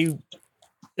 after they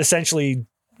essentially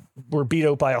were beat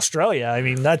out by Australia, I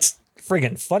mean, that's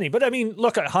friggin' funny. But I mean,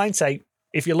 look at hindsight.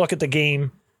 If you look at the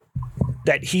game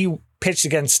that he pitched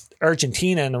against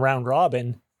Argentina in the round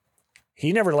robin,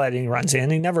 he never let any runs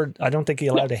in. I don't think he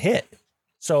allowed a hit.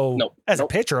 So as a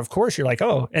pitcher, of course, you're like,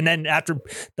 oh. And then after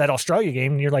that Australia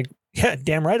game, you're like, yeah,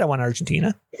 damn right, I want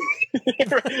Argentina.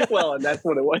 Well, and that's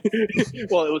what it was.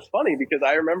 Well, it was funny because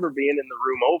I remember being in the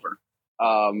room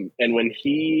over. And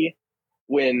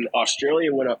when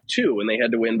Australia went up 2 and they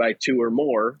had to win by 2 or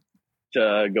more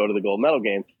to go to the gold medal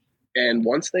game. And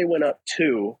once they went up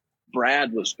 2,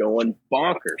 Brad was going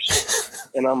bonkers.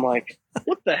 And I'm like,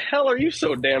 what the hell are you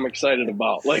so damn excited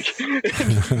about? Like, and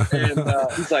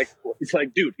he's like,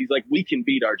 dude, we can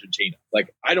beat Argentina.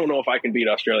 Like, I don't know if I can beat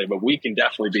Australia, but we can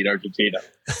definitely beat Argentina.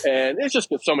 And it's just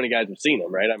because so many guys have seen them,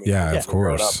 right? I mean, of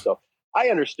course. Up, so I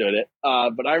understood it.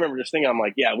 But I remember just thinking, I'm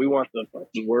like, yeah, we want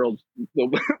the world,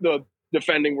 the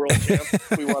defending world champs.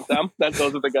 We want them.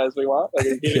 Those are the guys we want. Like, are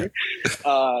you kidding me?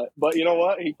 But you know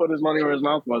what? He put his money where his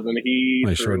mouth was, and he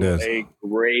threw a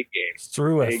great game.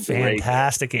 Threw a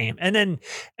fantastic game. And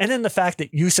then the fact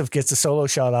that Yusuf gets a solo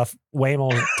shot off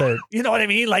Waymo to, you know what I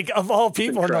mean? Like, of all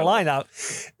people in the lineup,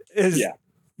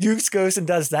 Yusuf goes and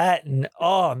does that, and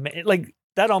oh man, like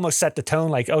that almost set the tone.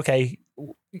 Like, okay,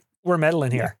 we're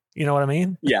meddling here. You know what I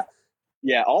mean? Yeah.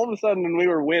 Yeah, all of a sudden when we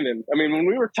were winning, I mean, when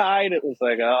we were tied, it was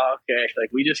like, oh, okay, like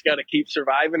we just got to keep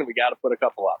surviving and we got to put a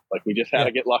couple up. Like we just had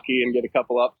to get lucky and get a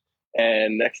couple up.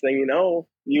 And next thing you know,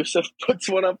 Yusuf puts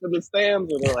one up in the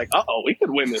stands and they're like, we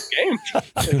could win this game.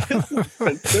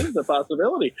 This is a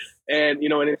possibility. And,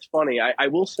 and it's funny. I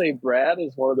will say Brad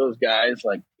is one of those guys,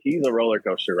 like he's a roller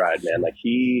coaster ride, man. Like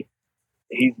he's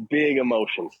big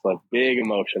emotions.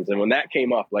 And when that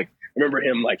came up, like, I remember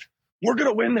him like, we're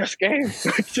going to win this game.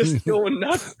 Just going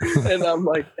nuts. And I'm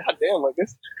like, God damn, like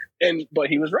this. But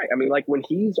he was right. I mean, like when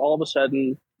he's all of a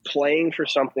sudden playing for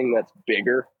something that's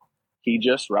bigger, he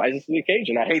just rises to the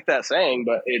occasion. I hate that saying,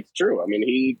 but it's true. I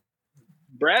mean,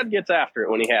 Brad gets after it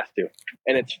when he has to.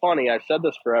 And it's funny. I've said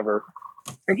this forever.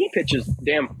 And he pitches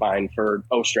damn fine for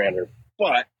Ostrander.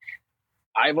 But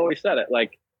I've always said it.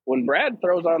 Like when Brad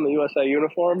throws on the USA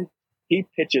uniform, he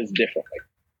pitches differently.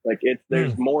 Like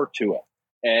there's more to it.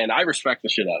 And I respect the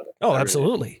shit out of it. Oh,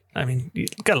 absolutely. I mean, you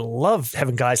got to love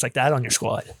having guys like that on your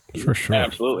squad. For sure.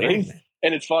 Absolutely.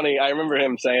 And it's funny. I remember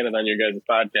him saying it on your guys'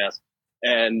 podcast.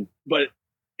 But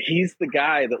he's the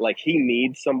guy that, like, he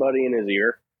needs somebody in his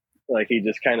ear. Like, he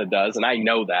just kind of does. And I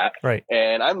know that. Right.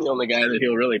 And I'm the only guy that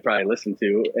he'll really probably listen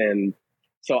to. And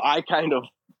so I kind of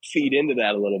feed into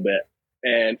that a little bit.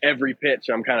 And every pitch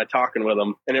I'm kind of talking with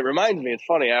him. And it reminds me, it's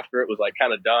funny, after it was like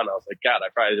kind of done, I was like, God, I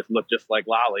probably just look just like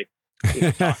Lolly.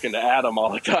 Talking to Adam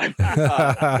all the time.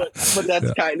 But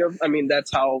that's kind of, I mean,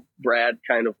 that's how Brad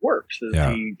kind of works.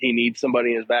 He needs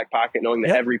somebody in his back pocket knowing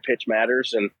that every pitch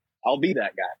matters, and I'll be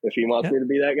that guy. If he wants me to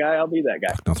be that guy, I'll be that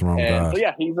guy. Nothing wrong with that. So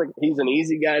yeah, he's an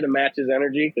easy guy to match his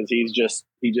energy because he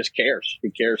just cares. He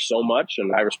cares so much,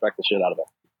 and I respect the shit out of it.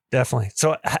 Definitely.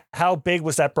 So how big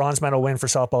was that bronze medal win for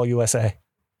Softball USA?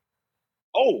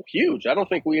 Oh, huge. I don't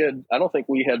think we had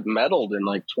medaled in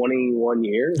like 21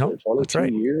 years or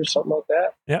 22 years, something like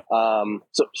that. Yeah.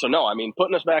 So no, I mean,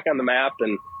 putting us back on the map,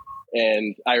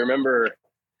 and I remember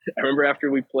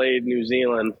after we played New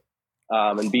Zealand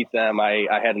and beat them, I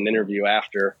had an interview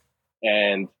after,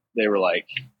 and they were like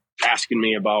asking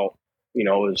me about,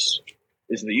 is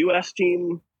the US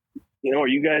team, are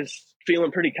you guys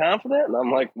feeling pretty confident? And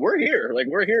I'm like, we're here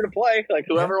to play. Like,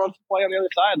 whoever wants to play on the other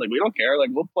side, like, we don't care. Like,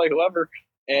 we'll play whoever.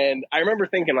 And I remember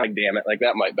thinking, like, damn it, like,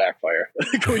 that might backfire.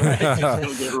 We might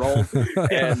still get rolled.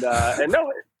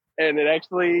 And it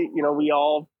actually, we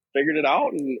all figured it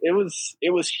out, and it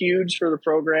was huge for the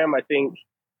program.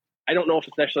 I don't know if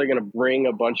it's necessarily going to bring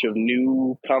a bunch of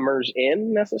newcomers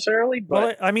in necessarily, but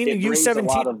well, I mean, the U17, a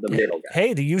lot of the middle guys.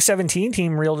 Hey, the U17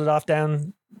 team reeled it off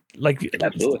down. Like,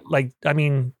 absolutely. Like, I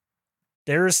mean,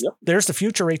 there's the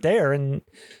future right there. And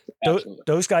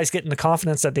those guys getting the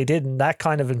confidence that they did in that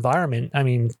kind of environment. I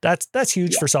mean, that's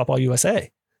huge for Softball USA.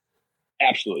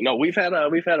 Absolutely. No, we've had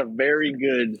a very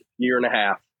good year and a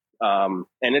half.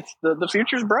 And it's the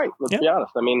future's bright. Let's be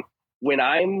honest. I mean, when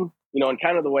I'm, and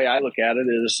kind of the way I look at it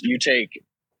is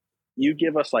you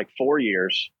give us like 4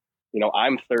 years,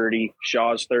 I'm 30,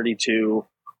 Shaw's 32.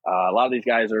 A lot of these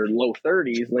guys are low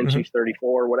 30s. Lynchy's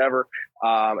 34, whatever.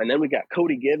 And then we got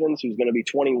Cody Givens, who's going to be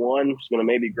 21, who's going to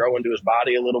maybe grow into his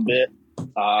body a little bit.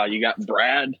 You got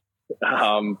Brad,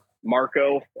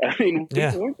 Marco. I mean,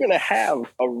 we're going to have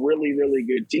a really, really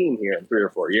good team here in 3 or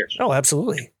 4 years. Oh,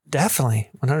 absolutely. Definitely.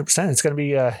 100%. It's going to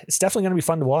be, it's definitely going to be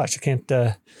fun to watch.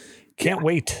 I can't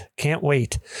wait. Can't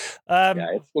wait. It's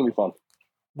going to be fun.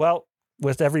 Well,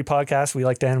 with every podcast, we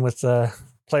like to end with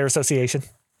player association.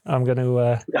 I'm going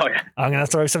to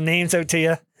throw some names out to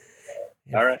you.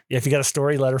 All right. If you got a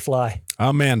story, let her fly.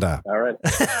 Amanda. All right.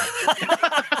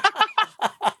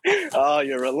 Oh,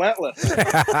 you're relentless.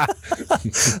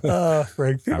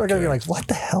 Frank, people are going to be like, what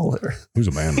the hell? Who's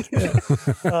Amanda?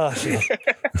 Oh, shit.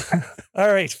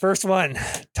 All right. First one,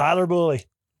 Tyler Booley.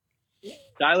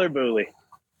 Tyler Booley.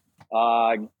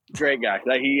 Great guy.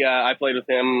 I played with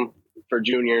him for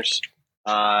juniors.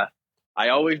 I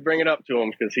always bring it up to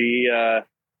him because he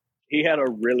had a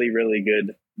really, really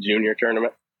good junior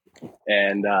tournament.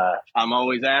 And I'm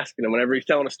always asking him whenever he's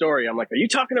telling a story, I'm like, are you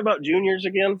talking about juniors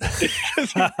again?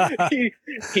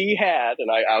 he had,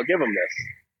 and I'll give him this,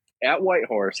 at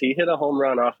Whitehorse, he hit a home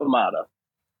run off of Mata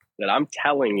that I'm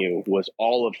telling you was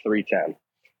all of 310.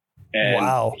 And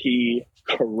wow.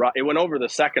 It went over the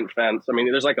second fence. I mean,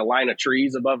 there's like a line of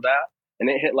trees above that, and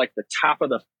it hit like the top of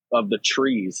the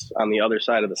trees on the other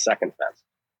side of the second fence.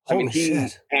 He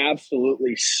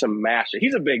absolutely smashed it.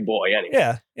 He's a big boy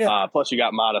anyway. Yeah. Plus, you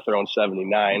got Mata throwing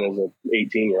 79 as an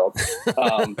 18-year-old.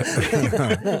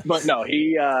 But no,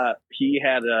 he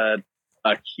had a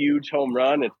huge home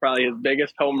run. It's probably his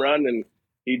biggest home run, and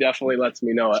he definitely lets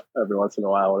me know it every once in a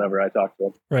while whenever I talk to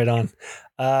him. Right on.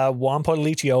 Juan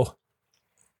Podolicio.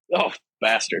 Oh,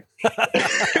 bastard.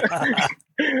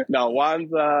 No,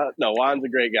 Juan's a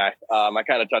great guy. I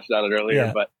kind of touched on it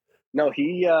earlier, but no,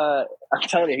 I'm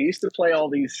telling you, he used to play all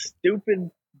these stupid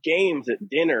games at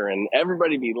dinner, and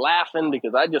everybody be laughing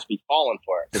because I'd just be falling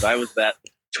for it because I was that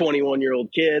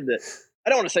 21-year-old kid that I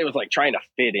don't want to say was like trying to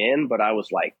fit in, but I was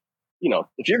like,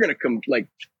 if you're going to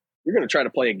you're going to try to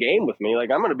play a game with me,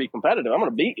 like, I'm going to be competitive. I'm going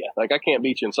to beat you. Like, I can't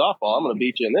beat you in softball. I'm going to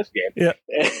beat you in this game. Yeah.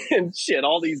 And shit,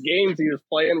 all these games he was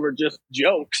playing were just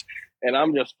jokes. And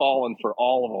I'm just falling for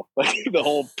all of them. Like the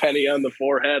whole penny on the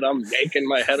forehead, I'm yanking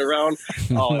my head around.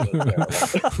 Oh, it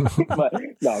was terrible. But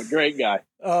no, great guy.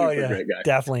 Oh, Super great guy.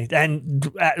 Definitely. And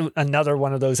another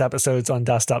one of those episodes on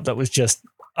Dust Up that was just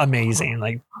amazing.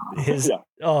 Like his,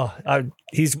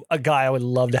 he's a guy I would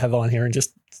love to have on here and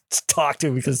just talk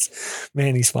to because,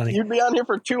 man, he's funny. You'd be on here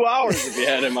for 2 hours if you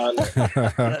had him on.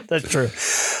 That's true.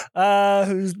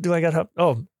 Who do I got up?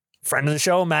 Oh, friend of the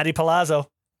show, Matty Palazzo.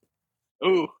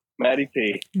 Ooh, Matty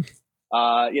P.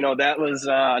 That was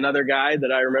another guy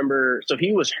that I remember. So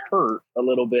he was hurt a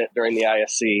little bit during the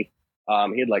ISC. He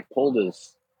had like pulled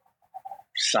his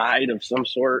side of some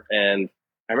sort, and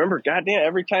I remember, goddamn,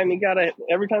 every time he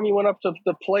went up to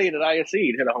the plate at ISC,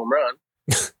 he'd hit a home run.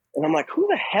 And I'm like, who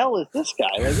the hell is this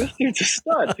guy? Like, this dude's a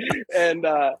stud. and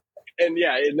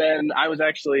then I was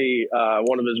actually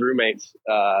one of his roommates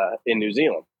in New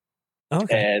Zealand.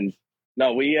 Okay. And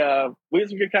no, we had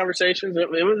some good conversations. It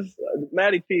was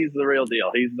Matty P's the real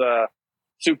deal. He's a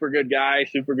super good guy,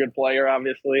 super good player,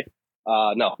 obviously.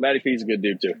 Matty P's a good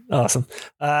dude too. Awesome.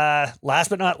 Last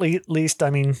but not least, I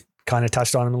mean, kind of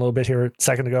touched on him a little bit here a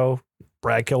second ago.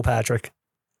 Brad Kilpatrick.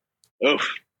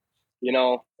 Oof.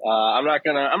 I'm not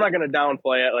gonna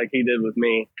downplay it like he did with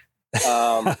me.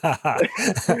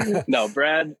 No,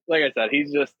 Brad, like I said,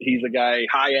 he's a guy,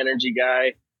 high energy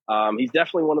guy. He's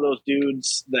definitely one of those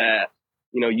dudes that,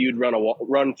 you'd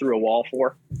run through a wall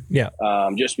for. Yeah.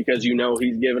 Just because he's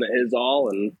giving it his all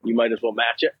and you might as well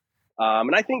match it.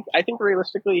 And I think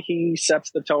realistically he sets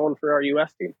the tone for our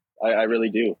US team. I really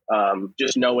do.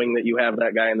 Just knowing that you have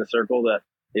that guy in the circle that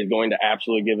is going to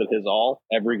absolutely give it his all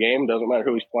every game, doesn't matter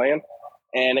who he's playing.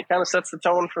 And it kind of sets the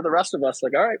tone for the rest of us.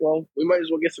 Like, all right, well, we might as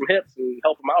well get some hits and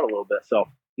help him out a little bit. So,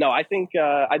 no, I think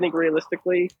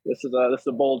realistically, this is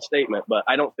a bold statement, but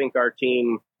I don't think our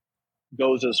team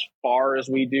goes as far as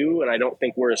we do, and I don't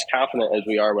think we're as confident as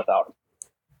we are without him.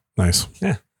 Nice.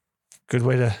 Yeah. Good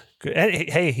way to.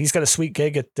 Hey, he's got a sweet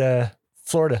gig at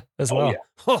Florida as well. Yeah.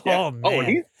 Oh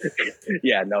man.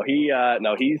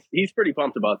 He's pretty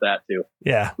pumped about that too.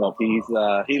 Yeah. No, he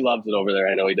loves it over there.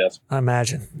 I know he does. I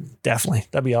imagine. Definitely.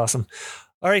 That'd be awesome.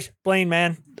 All right, Blaine,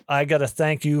 man, I got to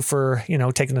thank you for,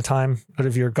 taking the time out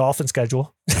of your golfing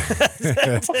schedule to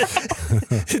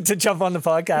jump on the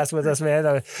podcast with us, man.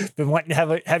 I've been wanting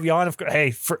to have you on. Hey,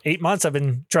 for 8 months, I've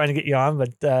been trying to get you on,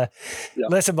 but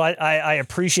listen, but I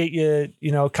appreciate you,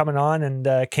 coming on,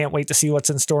 and can't wait to see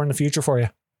what's in store in the future for you.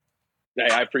 Hey,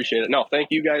 I appreciate it. No, thank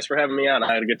you guys for having me on.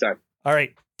 I had a good time. All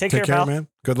right. Take care, pal. man.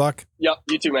 Good luck. Yep.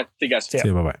 You too, man. See you guys. See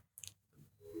you. Bye-bye.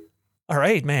 All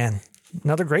right, man.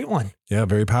 Another great one. Yeah,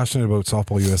 very passionate about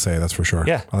softball USA, that's for sure.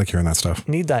 Yeah. I like hearing that stuff.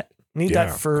 Need that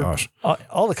for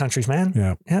all the countries, man.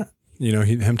 Yeah. Yeah.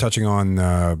 Him touching on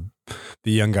the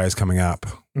young guys coming up.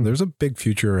 Mm-hmm. There's a big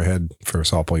future ahead for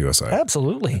softball USA.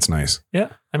 Absolutely. It's nice. Yeah.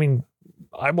 I mean,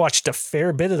 I watched a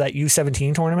fair bit of that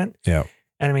U17 tournament. Yeah.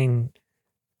 And I mean,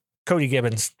 Cody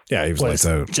Gibbons. Yeah, he was lights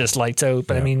out. Just lights out.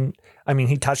 But yeah. I mean,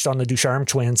 he touched on the Ducharme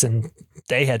twins, and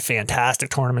they had fantastic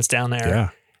tournaments down there. Yeah.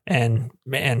 And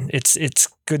man, it's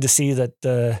good to see that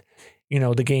the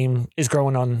game is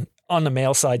growing on the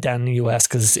male side down in the US,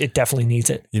 because it definitely needs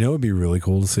it. It would be really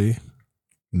cool to see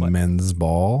men's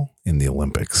ball in the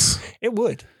Olympics. It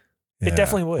would. Yeah. It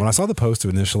definitely would. When I saw the post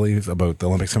initially about the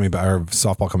Olympics coming back, or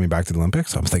softball coming back to the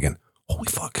Olympics, I was thinking, holy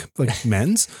fuck, like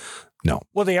men's? No.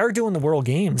 Well, they are doing the World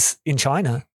Games in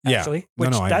China. Actually,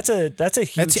 yeah. That's a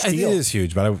huge deal. It is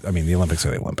huge, but I mean, the Olympics are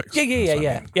the Olympics.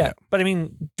 Yeah. But I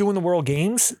mean, doing the World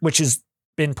Games, which has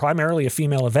been primarily a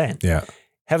female event. Yeah.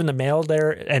 Having the male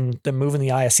there and them moving the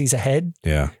ISCs ahead.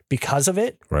 Yeah. Because of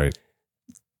it. Right.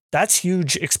 That's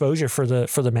huge exposure for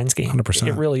the men's game. 100%.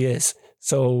 It really is.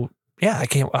 So yeah, I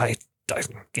can't wait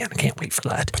for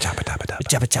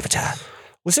that.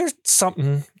 Was there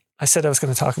something I said I was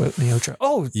going to talk about in the outro?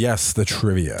 Oh, yes, the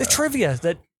trivia.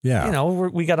 That. Yeah.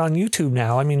 We got on YouTube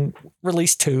now. I mean,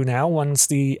 released 2 now. One's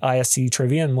the ISC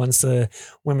trivia and one's the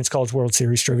Women's College World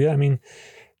Series trivia. I mean,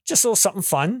 just a little something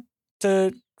fun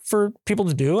for people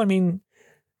to do. I mean,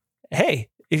 hey,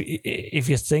 if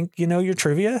you think you know your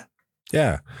trivia.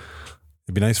 Yeah.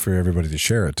 It'd be nice for everybody to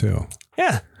share it too.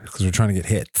 Yeah. Because we're trying to get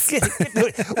hits.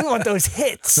 We want those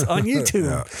hits on YouTube.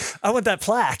 Yeah. I want that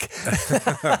plaque.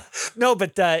 No,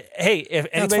 but hey, if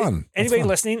anybody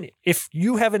listening, if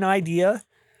you have an idea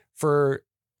for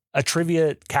a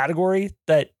trivia category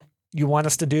that you want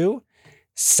us to do,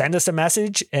 send us a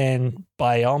message, and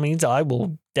by all means, I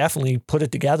will definitely put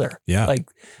it together. Yeah.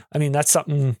 I mean, that's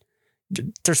something,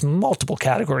 there's multiple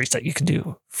categories that you can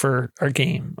do for our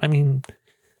game. I mean,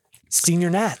 senior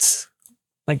nats,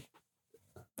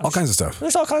 all kinds of stuff.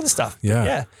 There's all kinds of stuff. Yeah.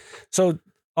 Yeah. So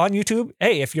on YouTube,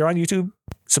 hey, if you're on YouTube,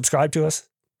 subscribe to us,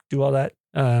 do all that.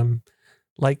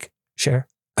 Share.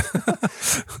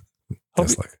 Hope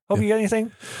you got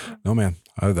anything? No, man.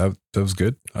 That was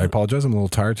good. I apologize. I'm a little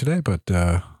tired today, but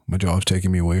My job's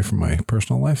taking me away from my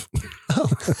personal life.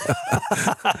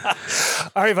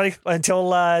 All right, buddy. Until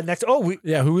next. Oh,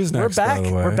 who is next? We're back. By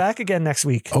the way? We're back again next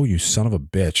week. Oh, you son of a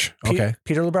bitch. Okay.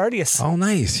 Peter Labardius. Oh,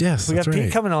 nice. Yes. We got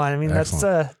Pete coming on. I mean,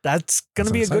 Excellent. that's going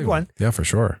to be a good one. Yeah, for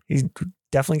sure. He's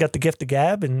definitely got the gift of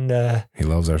gab, and he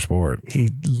loves our sport. He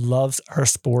loves our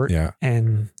sport. Yeah.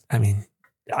 And I mean,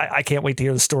 I can't wait to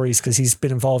hear the stories because he's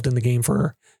been involved in the game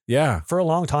for a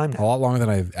long time now. A lot longer than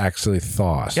I actually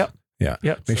thought. Yep. Yeah.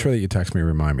 Yep. Make sure that you text me and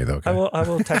remind me, though. Okay? I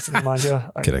will text and remind you.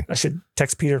 Kidding. I should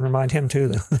text Peter and remind him too.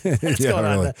 What's going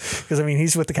on? Because I mean,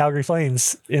 he's with the Calgary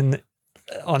Flames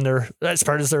as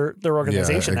part of their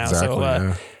organization now.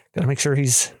 So gotta make sure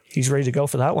he's ready to go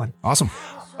for that one. Awesome.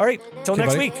 All right. Till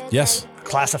next buddy. week. Yes.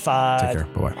 Classified. Take care.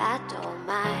 Bye-bye. I don't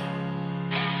mind.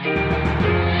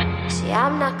 See,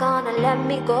 I'm not gonna let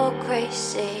me go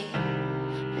crazy.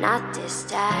 Not this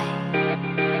time.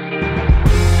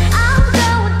 I'm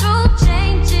going through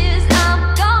changes.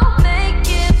 I'm gonna make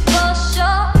it for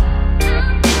sure.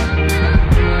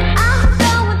 I'm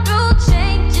going through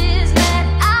changes, man.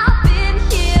 I've been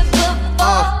here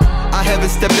before. I haven't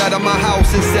stepped out of my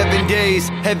house in 7 days.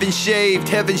 Haven't shaved,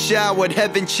 haven't showered,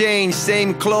 haven't changed.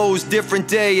 Same clothes, different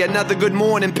day. Another good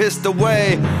morning pissed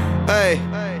away. Hey,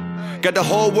 got the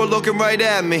whole world looking right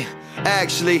at me.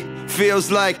 Actually,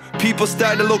 feels like people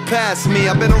starting to look past me.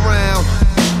 I've been around.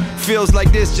 Feels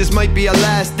like this just might be a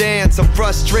last dance. I'm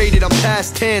frustrated, I'm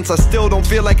past tense. I still don't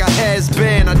feel like I has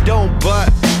been. I don't,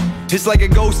 but it's like a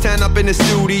ghost town up in the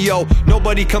studio.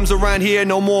 Nobody comes around here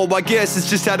no more. I guess it's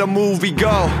just how the movie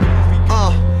go.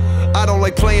 I don't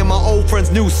like playing my old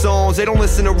friends' new songs. They don't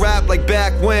listen to rap like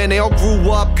back when. They all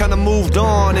grew up, kinda moved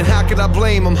on. And how could I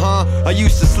blame them, huh? I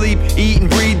used to sleep, eat, and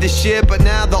breathe this shit. But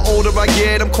now the older I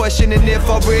get, I'm questioning if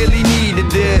I really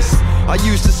needed this. I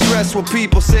used to stress what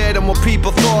people said and what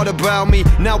people thought about me.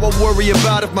 Now I worry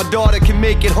about if my daughter can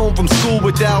make it home from school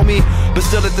without me. But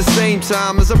still at the same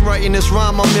time, as I'm writing this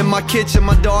rhyme, I'm in my kitchen.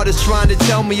 My daughter's trying to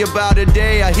tell me about a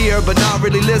day I hear but not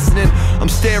really listening. I'm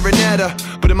staring at her,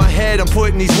 but in my head I'm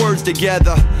putting these words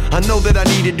together. I know that I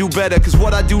need to do better, cause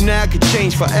what I do now could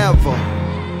change forever.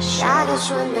 Shadows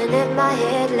swimming in my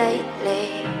head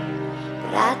lately,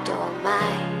 but I don't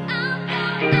mind.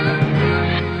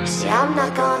 See, I'm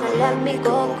not gonna let me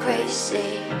go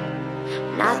crazy.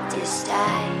 Not this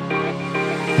time.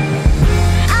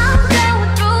 I'm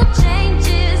going through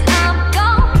changes. I'm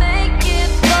gonna make it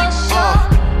for sure.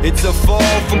 It's a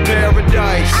fall from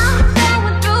paradise. I'm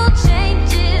going through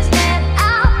changes, and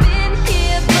I've been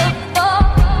here before.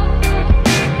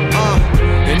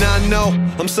 And I know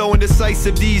I'm so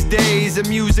indecisive these days. And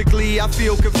musically I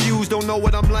feel confused. Don't know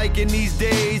what I'm like in these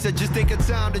days. I just think it's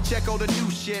time to check all the new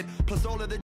shit. Plus all of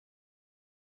the